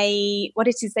is they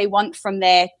want from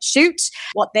their shoot,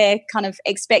 what they're kind of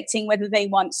expecting, whether they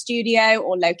want studio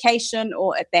or location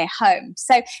or at their home.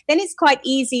 So then it's quite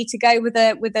easy to go with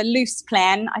a loose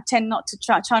plan. I tend not to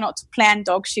try not to plan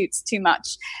dog shoots too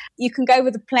much. You can go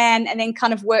with a plan and then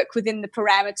kind of work within the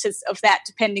parameters of that,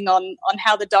 depending on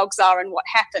how the dogs are and what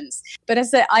happens. But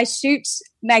I shoot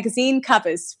magazine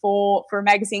covers for a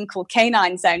magazine called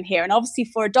Canine Zone here, and obviously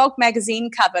for a dog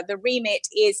magazine cover, the remit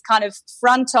is kind of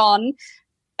front on,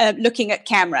 looking at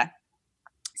camera.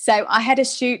 So I had a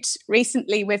shoot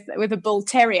recently with a bull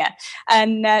terrier,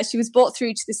 and she was brought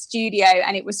through to the studio,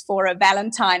 and it was for a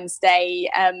Valentine's Day.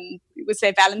 It was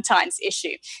their Valentine's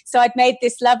issue. So I'd made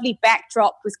this lovely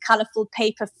backdrop with colourful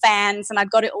paper fans, and I'd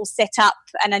got it all set up,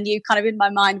 and I knew kind of in my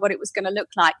mind what it was going to look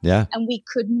like. Yeah. And we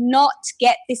could not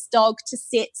get this dog to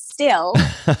sit still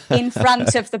in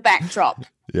front of the backdrop.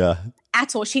 Yeah.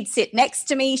 At all. She'd sit next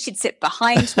to me, she'd sit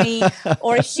behind me,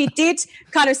 or if she did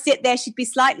kind of sit there, she'd be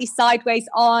slightly sideways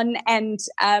on. And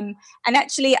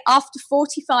actually, after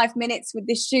 45 minutes with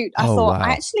this shoot, I thought, wow, I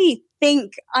actually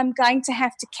think I'm going to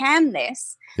have to can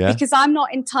this because I'm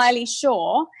not entirely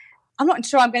sure. I'm not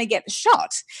sure I'm going to get the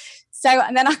shot. So,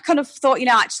 and then I kind of thought,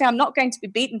 actually, I'm not going to be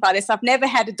beaten by this. I've never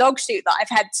had a dog shoot that I've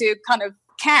had to kind of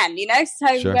can,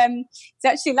 So Sure. it's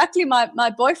actually, luckily, my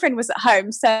boyfriend was at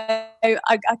home. So I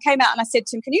came out and I said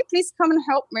to him, can you please come and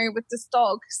help me with this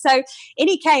dog? So in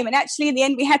he came. And actually, in the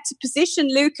end, we had to position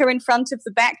Luca in front of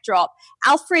the backdrop.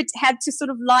 Alfred had to sort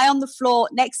of lie on the floor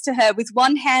next to her with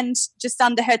one hand just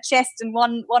under her chest and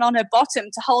one on her bottom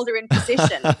to hold her in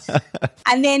position.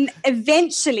 And then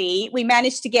eventually we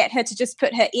managed to get her to just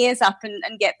put her ears up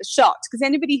and get the shot. Because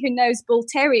anybody who knows bull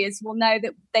terriers will know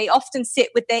that they often sit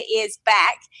with their ears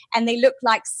back and they look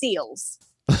like seals.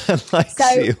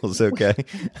 Seals, okay.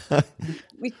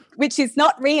 Which is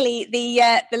not really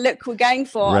the look we're going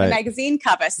for on a magazine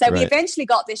cover. So we eventually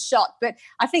got this shot. But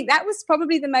I think that was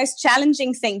probably the most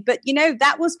challenging thing. But,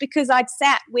 that was because I'd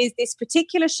sat with this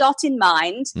particular shot in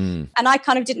mind and I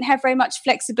kind of didn't have very much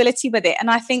flexibility with it. And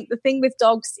I think the thing with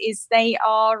dogs is they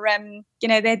are,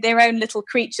 they're their own little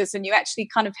creatures and you actually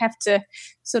kind of have to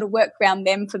sort of work around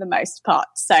them for the most part.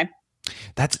 So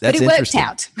that's but it interesting.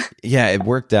 Worked out. Yeah, it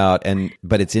worked out,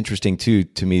 but it's interesting too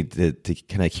to me to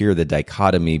kind of hear the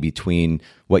dichotomy between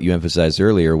what you emphasized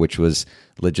earlier, which was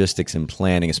logistics and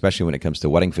planning, especially when it comes to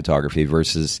wedding photography,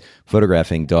 versus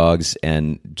photographing dogs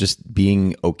and just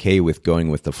being okay with going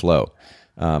with the flow,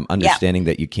 understanding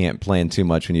that you can't plan too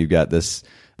much when you've got this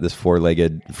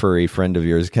four-legged furry friend of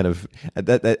yours. Kind of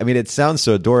I mean, it sounds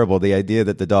so adorable, the idea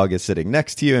that the dog is sitting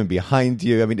next to you and behind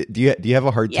you. I mean, do you have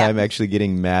a hard time actually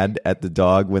getting mad at the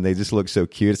dog when they just look so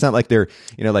cute? It's not like they're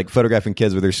like photographing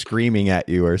kids where they're screaming at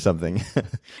you or something.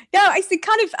 No, I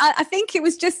think it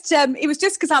was just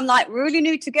because I'm like really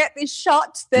new to get this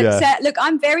shot that look,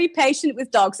 I'm very patient with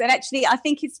dogs, and actually I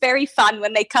think it's very fun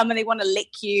when they come and they want to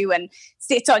lick you and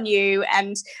sit on you,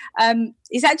 and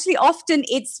it's actually often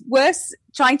it's worse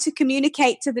trying to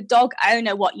communicate to the dog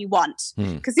owner what you want,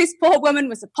 because this poor woman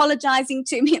was apologizing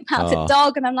to me about the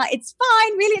dog, and I'm like, it's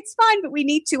fine, but we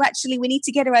need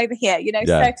to get her over here,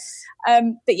 So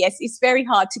but yes, it's very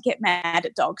hard to get mad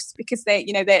at dogs because they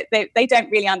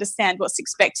don't really understand what's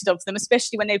expected of them,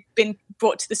 especially when they've been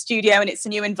brought to the studio and it's a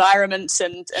new environment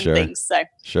and things. So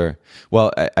sure.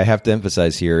 Well, I have to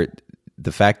emphasize here,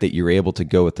 the fact that you're able to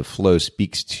go with the flow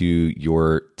speaks to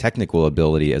your technical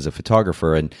ability as a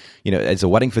photographer. And, as a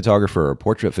wedding photographer or a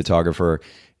portrait photographer,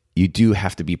 you do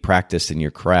have to be practiced in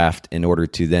your craft in order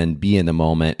to then be in the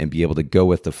moment and be able to go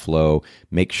with the flow,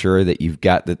 make sure that you've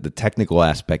got the technical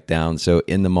aspect down. So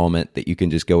in the moment that you can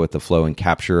just go with the flow and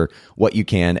capture what you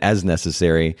can as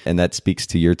necessary. And that speaks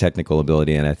to your technical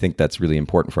ability. And I think that's really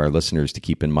important for our listeners to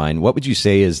keep in mind. What would you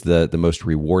say is the most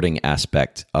rewarding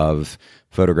aspect of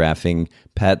photographing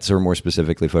pets, or more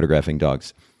specifically photographing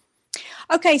dogs?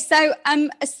 Okay, so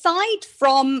aside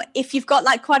from if you've got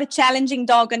like quite a challenging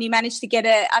dog and I managed to get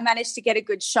a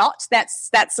good shot,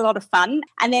 that's a lot of fun.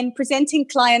 And then presenting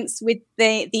clients with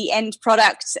the end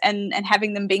product and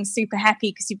having them being super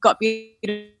happy because you've got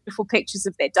beautiful pictures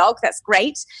of their dog, that's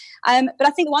great. But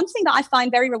I think one thing that I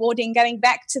find very rewarding, going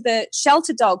back to the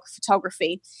shelter dog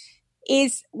photography,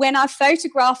 is when I've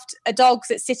photographed a dog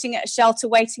that's sitting at a shelter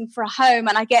waiting for a home,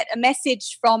 and I get a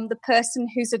message from the person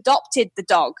who's adopted the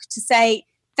dog to say,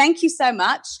 thank you so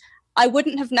much. I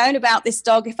wouldn't have known about this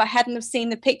dog if I hadn't have seen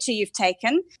the picture you've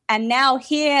taken. And now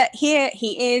here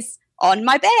he is on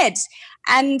my bed.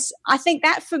 And I think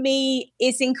that for me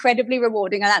is incredibly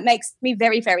rewarding, and that makes me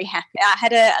very, very happy. I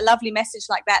had a lovely message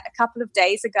like that a couple of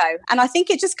days ago. And I think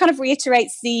it just kind of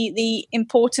reiterates the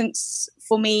importance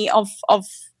for me of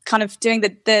kind of doing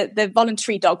the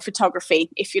voluntary dog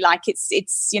photography, if you like. It's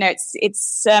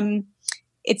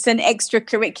an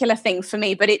extracurricular thing for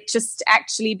me, but it just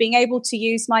actually being able to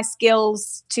use my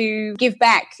skills to give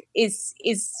back is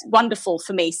wonderful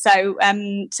for me. So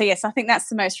yes, I think that's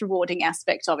the most rewarding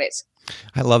aspect of it.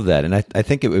 I love that. And I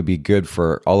think it would be good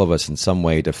for all of us in some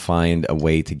way to find a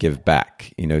way to give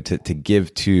back, to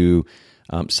give to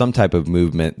some type of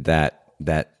movement that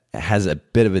has a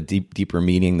bit of a deeper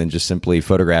meaning than just simply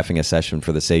photographing a session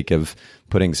for the sake of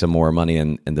putting some more money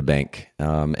in the bank.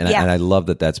 And I love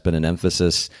that that's been an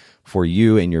emphasis for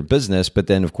you and your business. But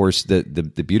then, of course, the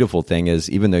beautiful thing is,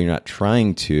 even though you're not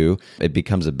trying to, it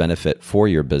becomes a benefit for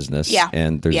your business. Yeah.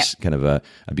 And there's kind of a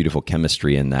beautiful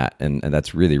chemistry in that. And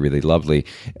that's really, really lovely.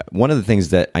 One of the things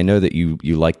that I know that you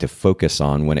like to focus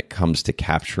on when it comes to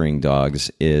capturing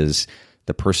dogs is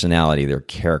the personality, their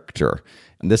character.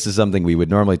 And this is something we would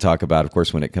normally talk about, of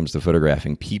course, when it comes to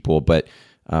photographing people. But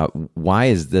why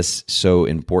is this so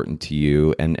important to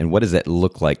you? And what does that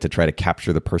look like to try to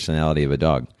capture the personality of a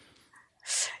dog?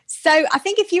 So I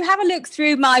think if you have a look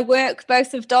through my work,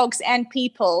 both of dogs and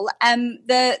people,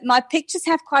 my pictures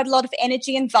have quite a lot of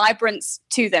energy and vibrance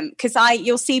to them, because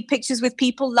you'll see pictures with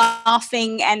people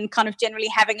laughing and kind of generally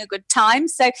having a good time.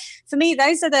 So for me,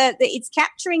 those are it's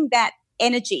capturing that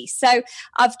energy. So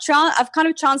I've kind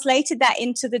of translated that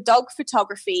into the dog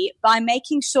photography by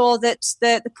making sure that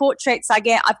the portraits I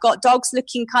get, I've got dogs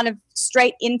looking kind of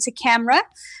straight into camera,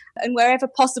 and wherever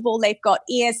possible, they've got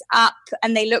ears up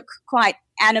and they look quite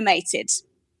animated.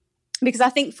 Because I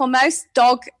think for most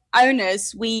dog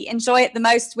owners, we enjoy it the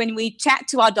most when we chat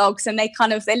to our dogs and they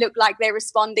look like they're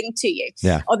responding to you,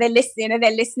 or they're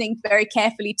listening very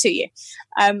carefully to you.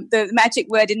 The magic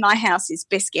word in my house is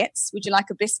biscuits. Would you like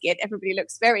a biscuit? Everybody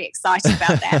looks very excited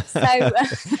about that.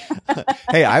 So,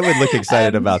 hey, I would look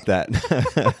excited about that.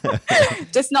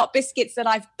 Just not biscuits that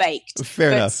I've baked.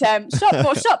 Fair enough.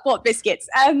 Shop bought biscuits.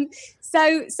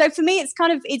 So for me,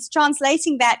 it's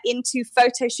translating that into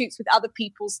photo shoots with other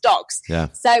people's dogs. Yeah.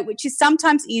 So, which is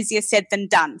sometimes easier said than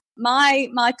done. My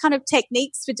kind of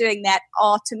techniques for doing that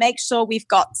are to make sure we've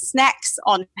got snacks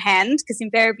on hand, because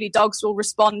invariably dogs will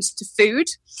respond to food.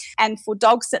 And for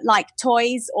dogs that like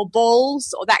toys or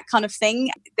balls or that kind of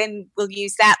thing, then we'll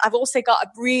use that. I've also got a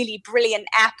really brilliant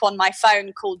app on my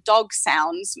phone called Dog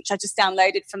Sounds, which I just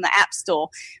downloaded from the App Store,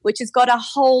 which has got a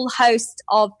whole host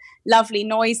of lovely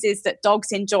noises that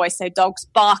dogs enjoy. So dogs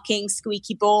barking,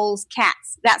 squeaky balls,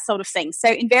 cats, that sort of thing. So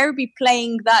invariably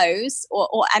playing those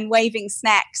and waving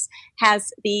snacks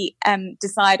has the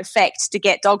desired effect to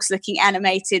get dogs looking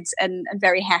animated and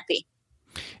very happy.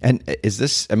 And is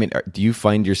this, do you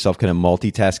find yourself kind of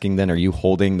multitasking then? Are you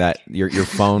holding that your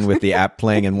phone with the app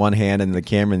playing in one hand and the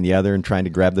camera in the other and trying to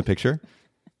grab the picture?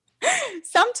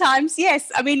 Sometimes, yes.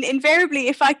 Invariably,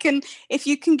 if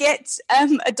you can get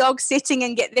a dog sitting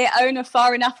and get their owner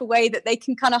far enough away that they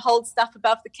can kind of hold stuff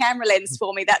above the camera lens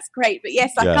for me, that's great. But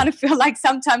yes, I kind of feel like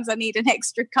sometimes I need an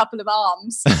extra couple of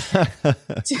arms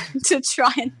to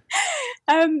try and.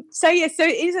 So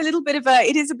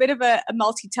it is a bit of a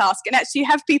multitask. And actually, you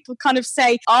have people kind of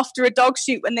say after a dog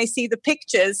shoot when they see the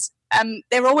pictures.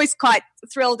 They're always quite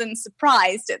thrilled and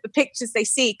surprised at the pictures they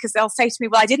see, because they'll say to me,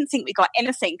 well, I didn't think we got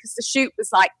anything because the shoot was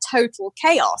like total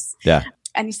chaos. Yeah.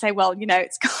 And you say, well,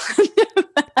 it's kind of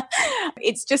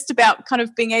it's just about kind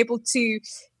of being able to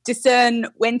discern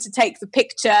when to take the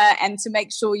picture and to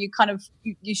make sure you kind of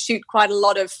you shoot quite a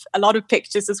lot of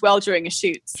pictures as well during a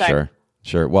shoot. So.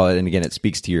 Sure. Well, and again, it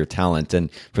speaks to your talent. And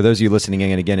for those of you listening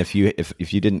in, and again, if you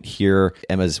didn't hear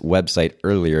Emma's website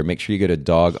earlier, make sure you go to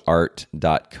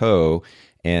dogart.co.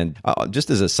 And just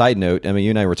as a side note, Emma,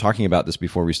 you and I were talking about this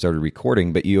before we started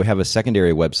recording, but you have a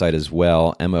secondary website as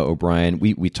well, Emma O'Brien.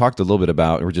 We talked a little bit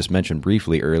about, or just mentioned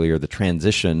briefly earlier, the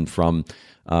transition from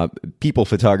people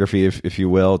photography, if you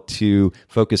will, to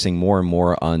focusing more and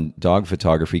more on dog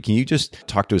photography. Can you just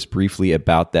talk to us briefly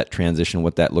about that transition,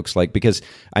 what that looks like? Because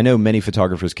I know many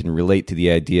photographers can relate to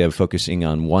the idea of focusing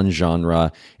on one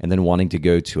genre and then wanting to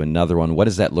go to another one. What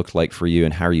does that look like for you,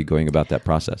 and how are you going about that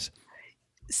process?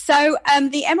 So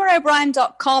the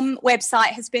emmaobrien.com website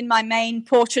has been my main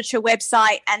portraiture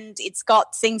website, and it's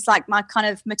got things like my kind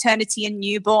of maternity and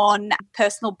newborn,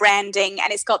 personal branding,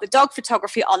 and it's got the dog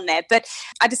photography on there. But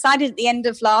I decided at the end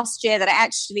of last year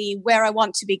that where I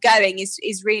want to be going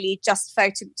is really just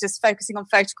focusing on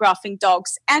photographing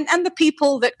dogs and the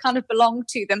people that kind of belong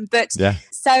to them. But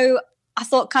so I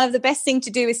thought kind of the best thing to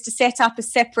do is to set up a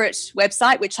separate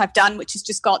website, which I've done, which has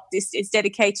just got this is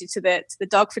dedicated to the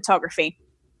dog photography.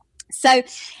 So,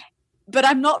 but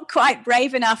I'm not quite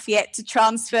brave enough yet to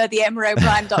transfer the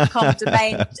emmaobrien.com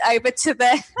domain over to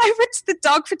the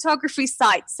dog photography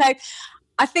site. So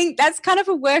I think that's kind of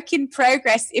a work in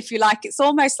progress, if you like. It's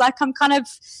almost like I'm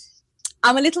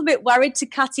a little bit worried to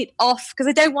cut it off because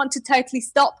I don't want to totally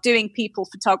stop doing people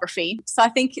photography. So I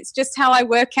think it's just how I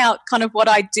work out kind of what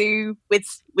I do with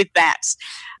that.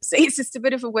 So it's just a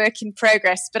bit of a work in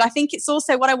progress. But I think it's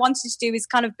also what I wanted to do is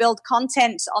kind of build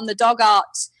content on the Dog Art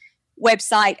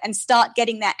website and start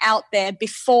getting that out there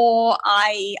before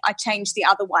I change the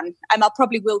other one. I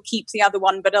probably will keep the other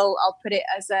one, but I'll put it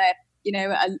as a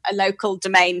local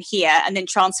domain here and then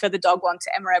transfer the dog one to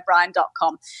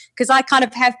emmaobrien.com, because I kind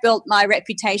of have built my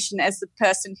reputation as the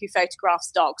person who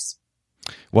photographs dogs.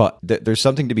 Well, there's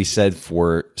something to be said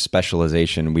for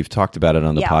specialization. We've talked about it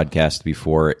on the podcast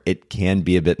before. It can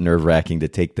be a bit nerve-wracking to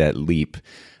take that leap.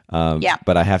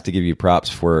 But I have to give you props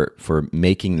for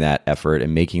making that effort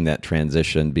and making that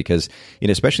transition, because,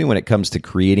 especially when it comes to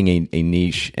creating a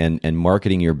niche and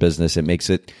marketing your business, it makes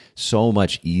it so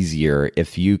much easier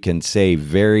if you can say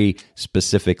very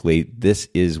specifically, this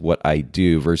is what I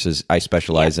do, versus I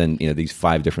specialize in, these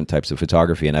 5 different types of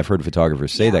photography. And I've heard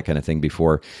photographers say that kind of thing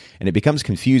before, and it becomes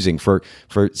confusing for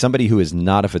somebody who is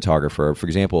not a photographer. For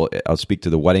example, I'll speak to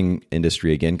the wedding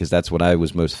industry again, because that's what I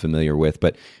was most familiar with.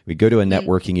 But we go to a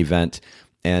networking event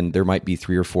and there might be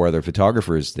 3 or 4 other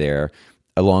photographers there.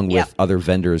 along with other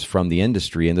vendors from the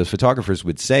industry. And those photographers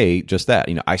would say just that,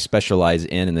 I specialize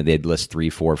in, and then they'd list 3,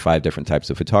 4, 5 different types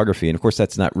of photography. And of course,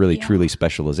 that's not really truly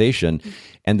specialization.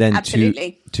 And then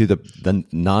to the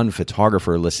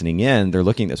non-photographer listening in, they're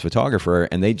looking at this photographer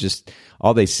and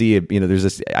all they see, there's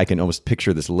this, I can almost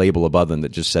picture this label above them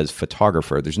that just says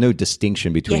photographer. There's no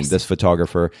distinction between this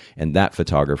photographer and that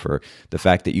photographer. The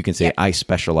fact that you can say, I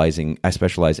specialize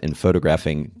in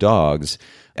photographing dogs.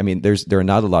 I mean, there are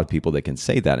not a lot of people that can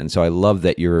say that. And so I love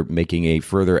that you're making a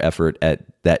further effort at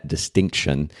that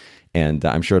distinction. And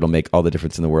I'm sure it'll make all the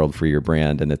difference in the world for your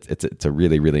brand. And it's a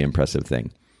really, really impressive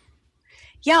thing.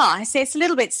 Yeah, I say it's a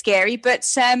little bit scary, but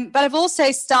I've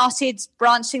also started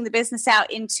branching the business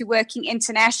out into working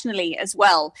internationally as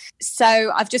well.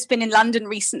 So I've just been in London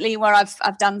recently, where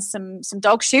I've done some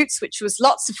dog shoots, which was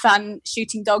lots of fun,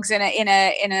 shooting dogs in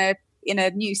a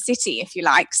new city, if you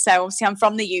like. So obviously I'm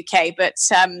from the UK, but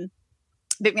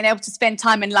being able to spend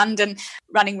time in London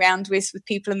running around with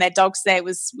people and their dogs there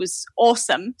was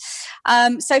awesome.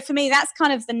 So for me, that's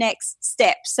kind of the next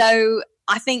step. So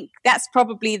I think that's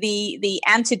probably the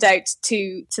antidote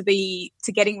to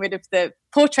getting rid of the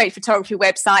portrait photography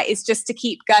website, is just to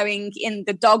keep going in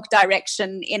the dog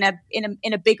direction in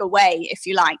a bigger way, if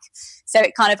you like. So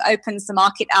it kind of opens the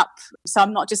market up. So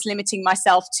I'm not just limiting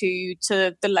myself to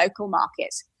the local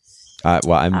market.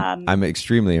 Well, I'm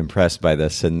extremely impressed by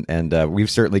this, and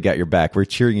we've certainly got your back. We're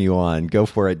cheering you on. Go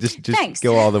for it. Just Thanks.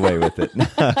 Go all the way with it.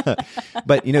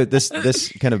 But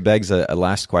this kind of begs a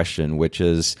last question, which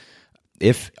is,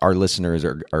 if our listeners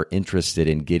are interested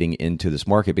in getting into this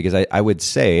market, because I would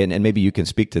say, and maybe you can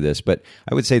speak to this, but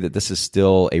I would say that this is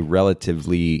still a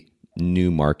relatively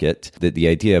new market, that the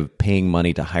idea of paying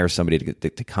money to hire somebody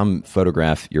to come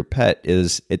photograph your pet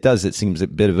it seems a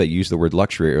bit of you used the word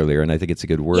luxury earlier, and I think it's a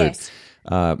good word. Yes.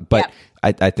 But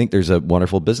I think there's a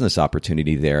wonderful business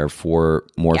opportunity there for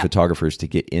more photographers to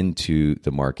get into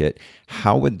the market.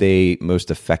 How would they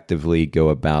most effectively go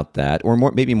about that? Or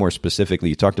maybe more specifically,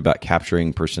 you talked about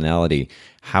capturing personality.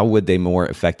 How would they more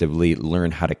effectively learn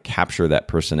how to capture that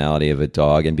personality of a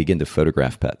dog and begin to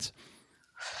photograph pets?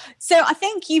 So I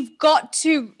think you've got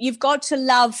to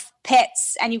love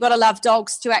pets, and you've got to love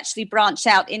dogs to actually branch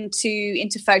out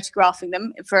into photographing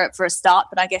them for a start.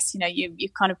 But I guess you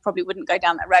kind of probably wouldn't go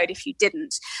down that road if you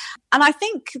didn't. And I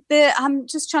think I'm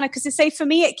just trying to, because to say for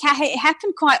me it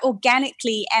happened quite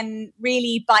organically and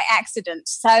really by accident.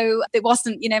 So it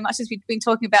wasn't much as we've been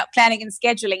talking about planning and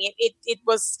scheduling. It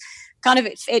was kind of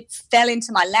it fell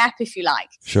into my lap, if you like.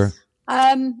 Sure.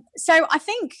 So I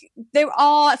think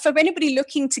for anybody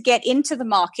looking to get into the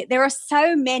market, there are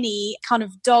so many kind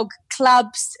of dog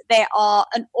clubs. There are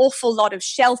an awful lot of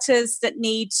shelters that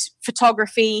need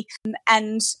photography,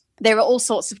 and there are all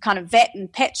sorts of kind of vet and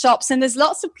pet shops, and there's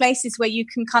lots of places where you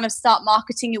can kind of start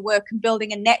marketing your work and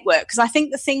building a network. Because I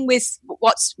think the thing with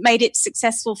what's made it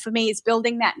successful for me is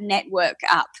building that network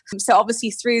up. So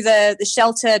obviously through the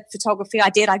shelter photography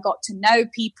I got to know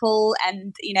people,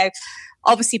 and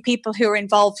obviously people who are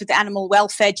involved with animal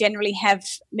welfare generally have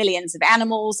millions of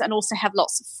animals and also have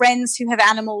lots of friends who have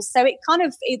animals. So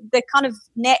the kind of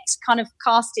net kind of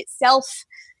cast itself,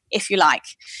 if you like.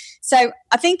 So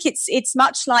I think it's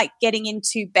much like getting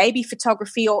into baby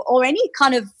photography or any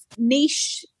kind of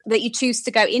niche that you choose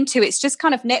to go into. It's just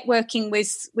kind of networking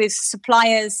with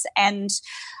suppliers and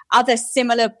other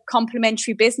similar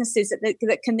complementary businesses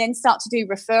that can then start to do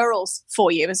referrals for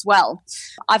you as well.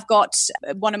 I've got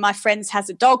one of my friends has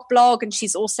a dog blog, and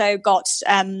she's also got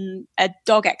a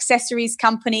dog accessories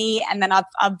company. And then I've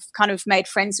kind of made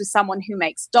friends with someone who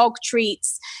makes dog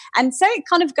treats. And so it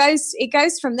kind of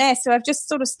goes from there. So I've just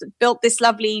sort of built this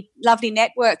lovely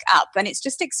network up, and it's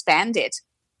just expanded.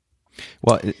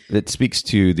 Well, it speaks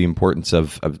to the importance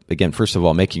of, again, first of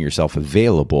all, making yourself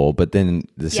available, but then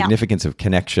the significance of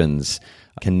connections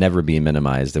can never be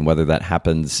minimized. And whether that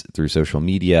happens through social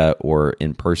media or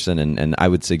in person, and I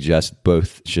would suggest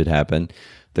both should happen.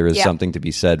 There is something to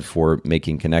be said for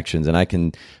making connections. And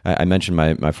I mentioned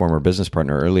my former business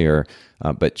partner earlier,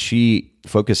 but she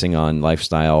focusing on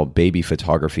lifestyle, baby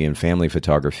photography, and family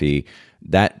photography.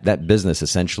 That business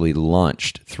essentially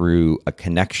launched through a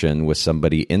connection with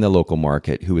somebody in the local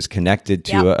market who was connected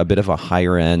to a bit of a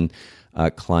higher end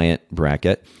client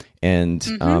bracket. And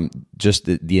just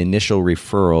the initial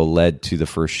referral led to the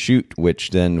first shoot, which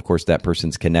then, of course, that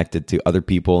person's connected to other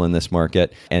people in this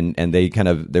market, and they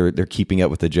they're keeping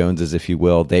up with the Joneses, if you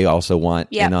will. They also want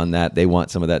in on that. They want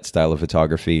some of that style of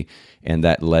photography, and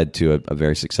that led to a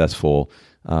very successful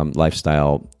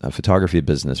lifestyle photography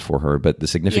business for her, but the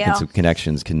significance of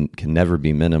connections can never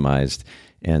be minimized.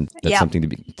 And that's something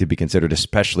to be considered,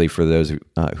 especially for those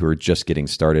who are just getting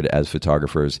started as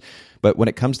photographers. But when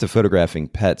it comes to photographing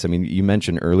pets, I mean, you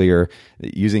mentioned earlier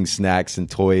using snacks and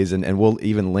toys, and we'll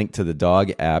even link to the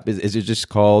dog app. Is it just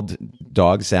called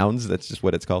Dog Sounds? That's just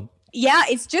what it's called? Yeah,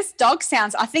 it's just Dog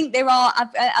Sounds. I think there are,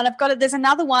 I've got it. There's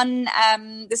another one.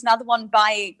 There's another one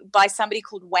by somebody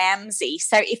called Whamsy.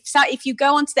 So if you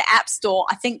go onto the App Store,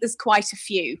 I think there's quite a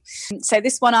few. So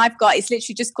this one I've got is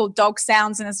literally just called Dog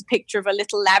Sounds, and there's a picture of a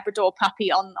little Labrador puppy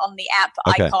on the app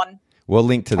icon. We'll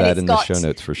link to that in the show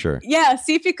notes for sure. Yeah,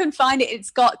 see if you can find it. It's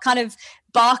got kind of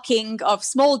barking of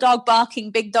small dog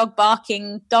barking, big dog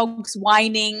barking, dogs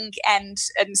whining and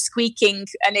squeaking,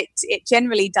 and it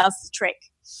generally does the trick.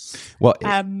 Well,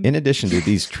 in addition to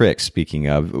these tricks, speaking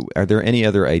of, are there any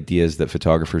other ideas that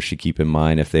photographers should keep in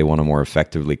mind if they want to more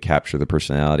effectively capture the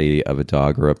personality of a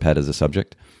dog or a pet as a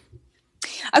subject?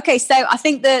 Okay, so I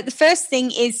think the first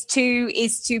thing is to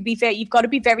be very. You've got to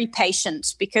be very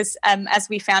patient because, as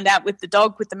we found out with the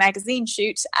dog with the magazine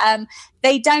shoot,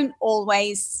 they don't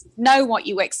always know what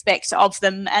you expect of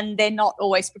them, and they're not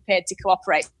always prepared to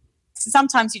cooperate. So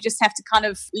sometimes you just have to kind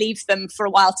of leave them for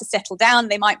a while to settle down.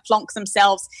 They might plonk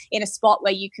themselves in a spot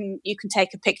where you can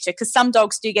take a picture, because some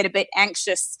dogs do get a bit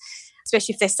anxious,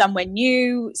 especially if they're somewhere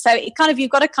new. So you've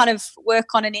got to kind of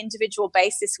work on an individual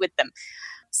basis with them.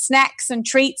 Snacks and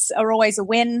treats are always a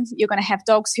win. You're going to have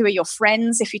dogs who are your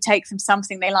friends if you take them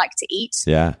something they like to eat.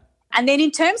 Yeah. And then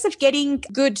in terms of getting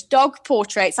good dog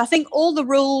portraits, I think all the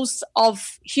rules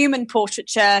of human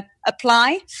portraiture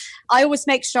apply. I always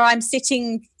make sure I'm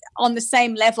sitting on the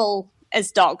same level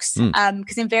as dogs,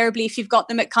 because invariably if you've got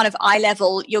them at kind of eye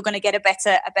level, you're going to get a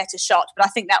better shot. But I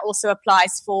think that also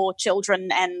applies for children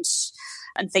and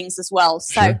things as well.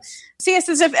 So yes,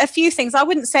 there's a few things. I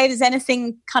wouldn't say there's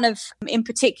anything kind of in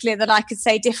particular that I could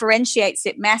say differentiates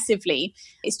it massively.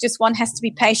 It's just one has to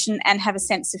be patient and have a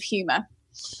sense of humor.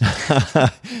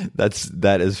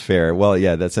 That is fair. Well,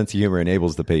 yeah, that sense of humor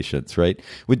enables the patience, right?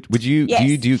 Would you do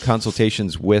you do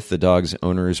consultations with the dog's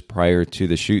owners prior to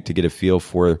the shoot to get a feel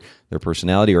for their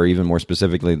personality, or even more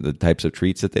specifically, the types of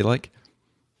treats that they like?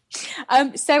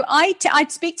 So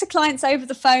I'd speak to clients over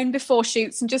the phone before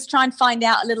shoots and just try and find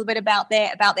out a little bit about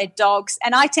their dogs.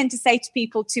 And I tend to say to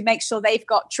people to make sure they've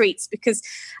got treats, because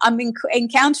I'm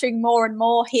encountering more and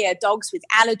more here dogs with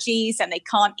allergies and they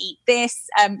can't eat this.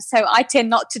 So I tend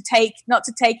not to take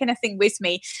anything with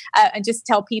me, and just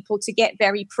tell people to get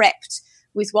very prepped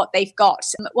with what they've got.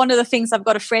 One of the things, I've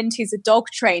got a friend who's a dog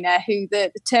trainer who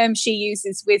the term she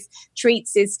uses with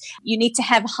treats is you need to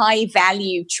have high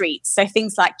value treats. So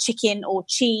things like chicken or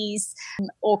cheese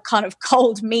or kind of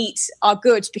cold meat are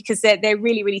good because they're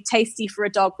really, really tasty for a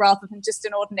dog rather than just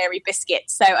an ordinary biscuit.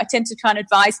 So I tend to try and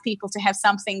advise people to have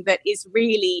something that is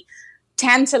really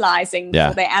tantalizing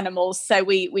for their animals, so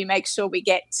we make sure we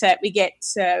get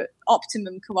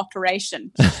optimum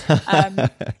cooperation.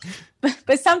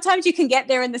 But sometimes you can get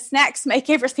there and the snacks make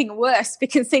everything worse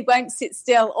because they won't sit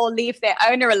still or leave their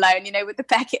owner alone, with the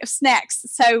packet of snacks.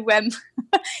 So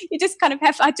you just kind of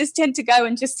I just tend to go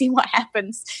and just see what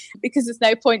happens, because there's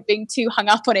no point being too hung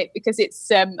up on it, because it's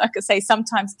like I say,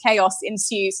 sometimes chaos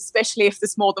ensues, especially if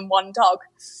there's more than one dog.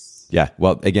 Yeah.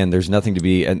 Well, again, there's nothing to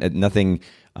be nothing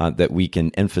that we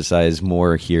can emphasize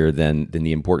more here than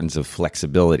the importance of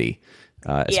flexibility,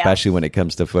 especially when it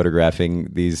comes to photographing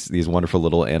these wonderful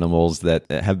little animals that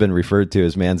have been referred to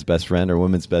as man's best friend or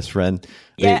woman's best friend.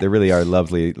 They really are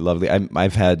lovely, lovely.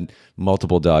 I've had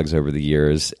multiple dogs over the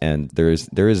years, and there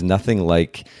is nothing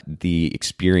like the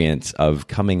experience of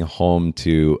coming home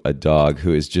to a dog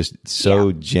who is just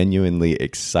so genuinely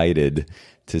excited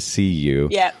to see you.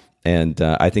 Yeah. And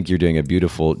I think you're doing a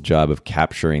beautiful job of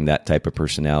capturing that type of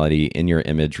personality in your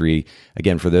imagery.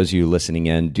 Again, for those of you listening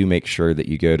in, do make sure that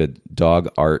you go to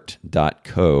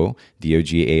dogart.co,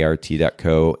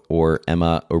 DOGART.co, or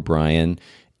Emma O'Brien,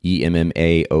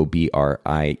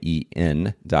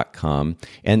 EMMAOBRIEN.com.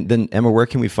 And then, Emma, where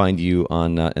can we find you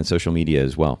on social media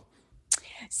as well?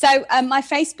 So my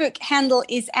Facebook handle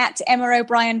is at Emma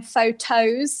O'Brien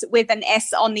Photos with an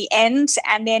S on the end.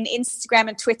 And then Instagram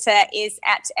and Twitter is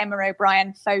at Emma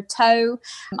O'Brien Photo.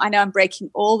 I know I'm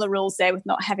breaking all the rules there with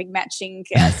not having matching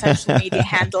social media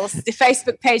handles. The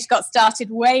Facebook page got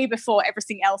started way before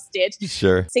everything else did.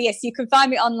 Sure. So yes, you can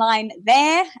find me online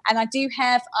there. And I've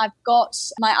got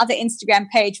my other Instagram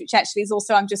page, which actually is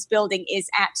also I'm just building, is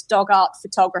at Dog Art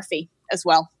Photography as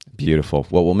well. Beautiful.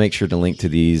 Well, we'll make sure to link to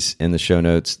these in the show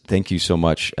notes. Thank you so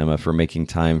much, Emma, for making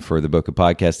time for the Bokeh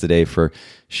Podcast today, for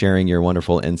sharing your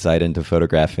wonderful insight into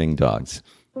photographing dogs.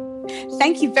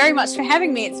 Thank you very much for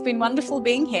having me. It's been wonderful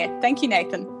being here. Thank you,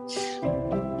 Nathan.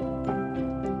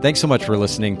 Thanks so much for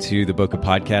listening to the Bokeh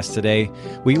Podcast today.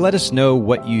 Will you let us know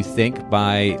what you think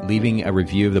by leaving a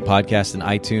review of the podcast in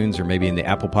iTunes or maybe in the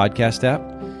Apple Podcast app?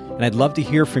 And I'd love to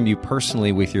hear from you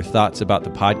personally with your thoughts about the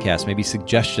podcast, maybe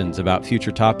suggestions about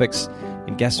future topics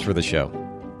and guests for the show.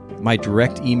 My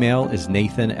direct email is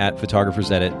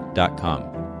nathan@photographersedit.com.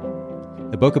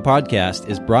 The Bokeh Podcast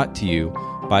is brought to you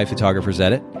by Photographers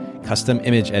Edit, custom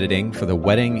image editing for the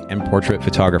wedding and portrait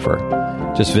photographer.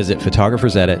 Just visit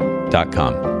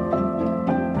photographersedit.com.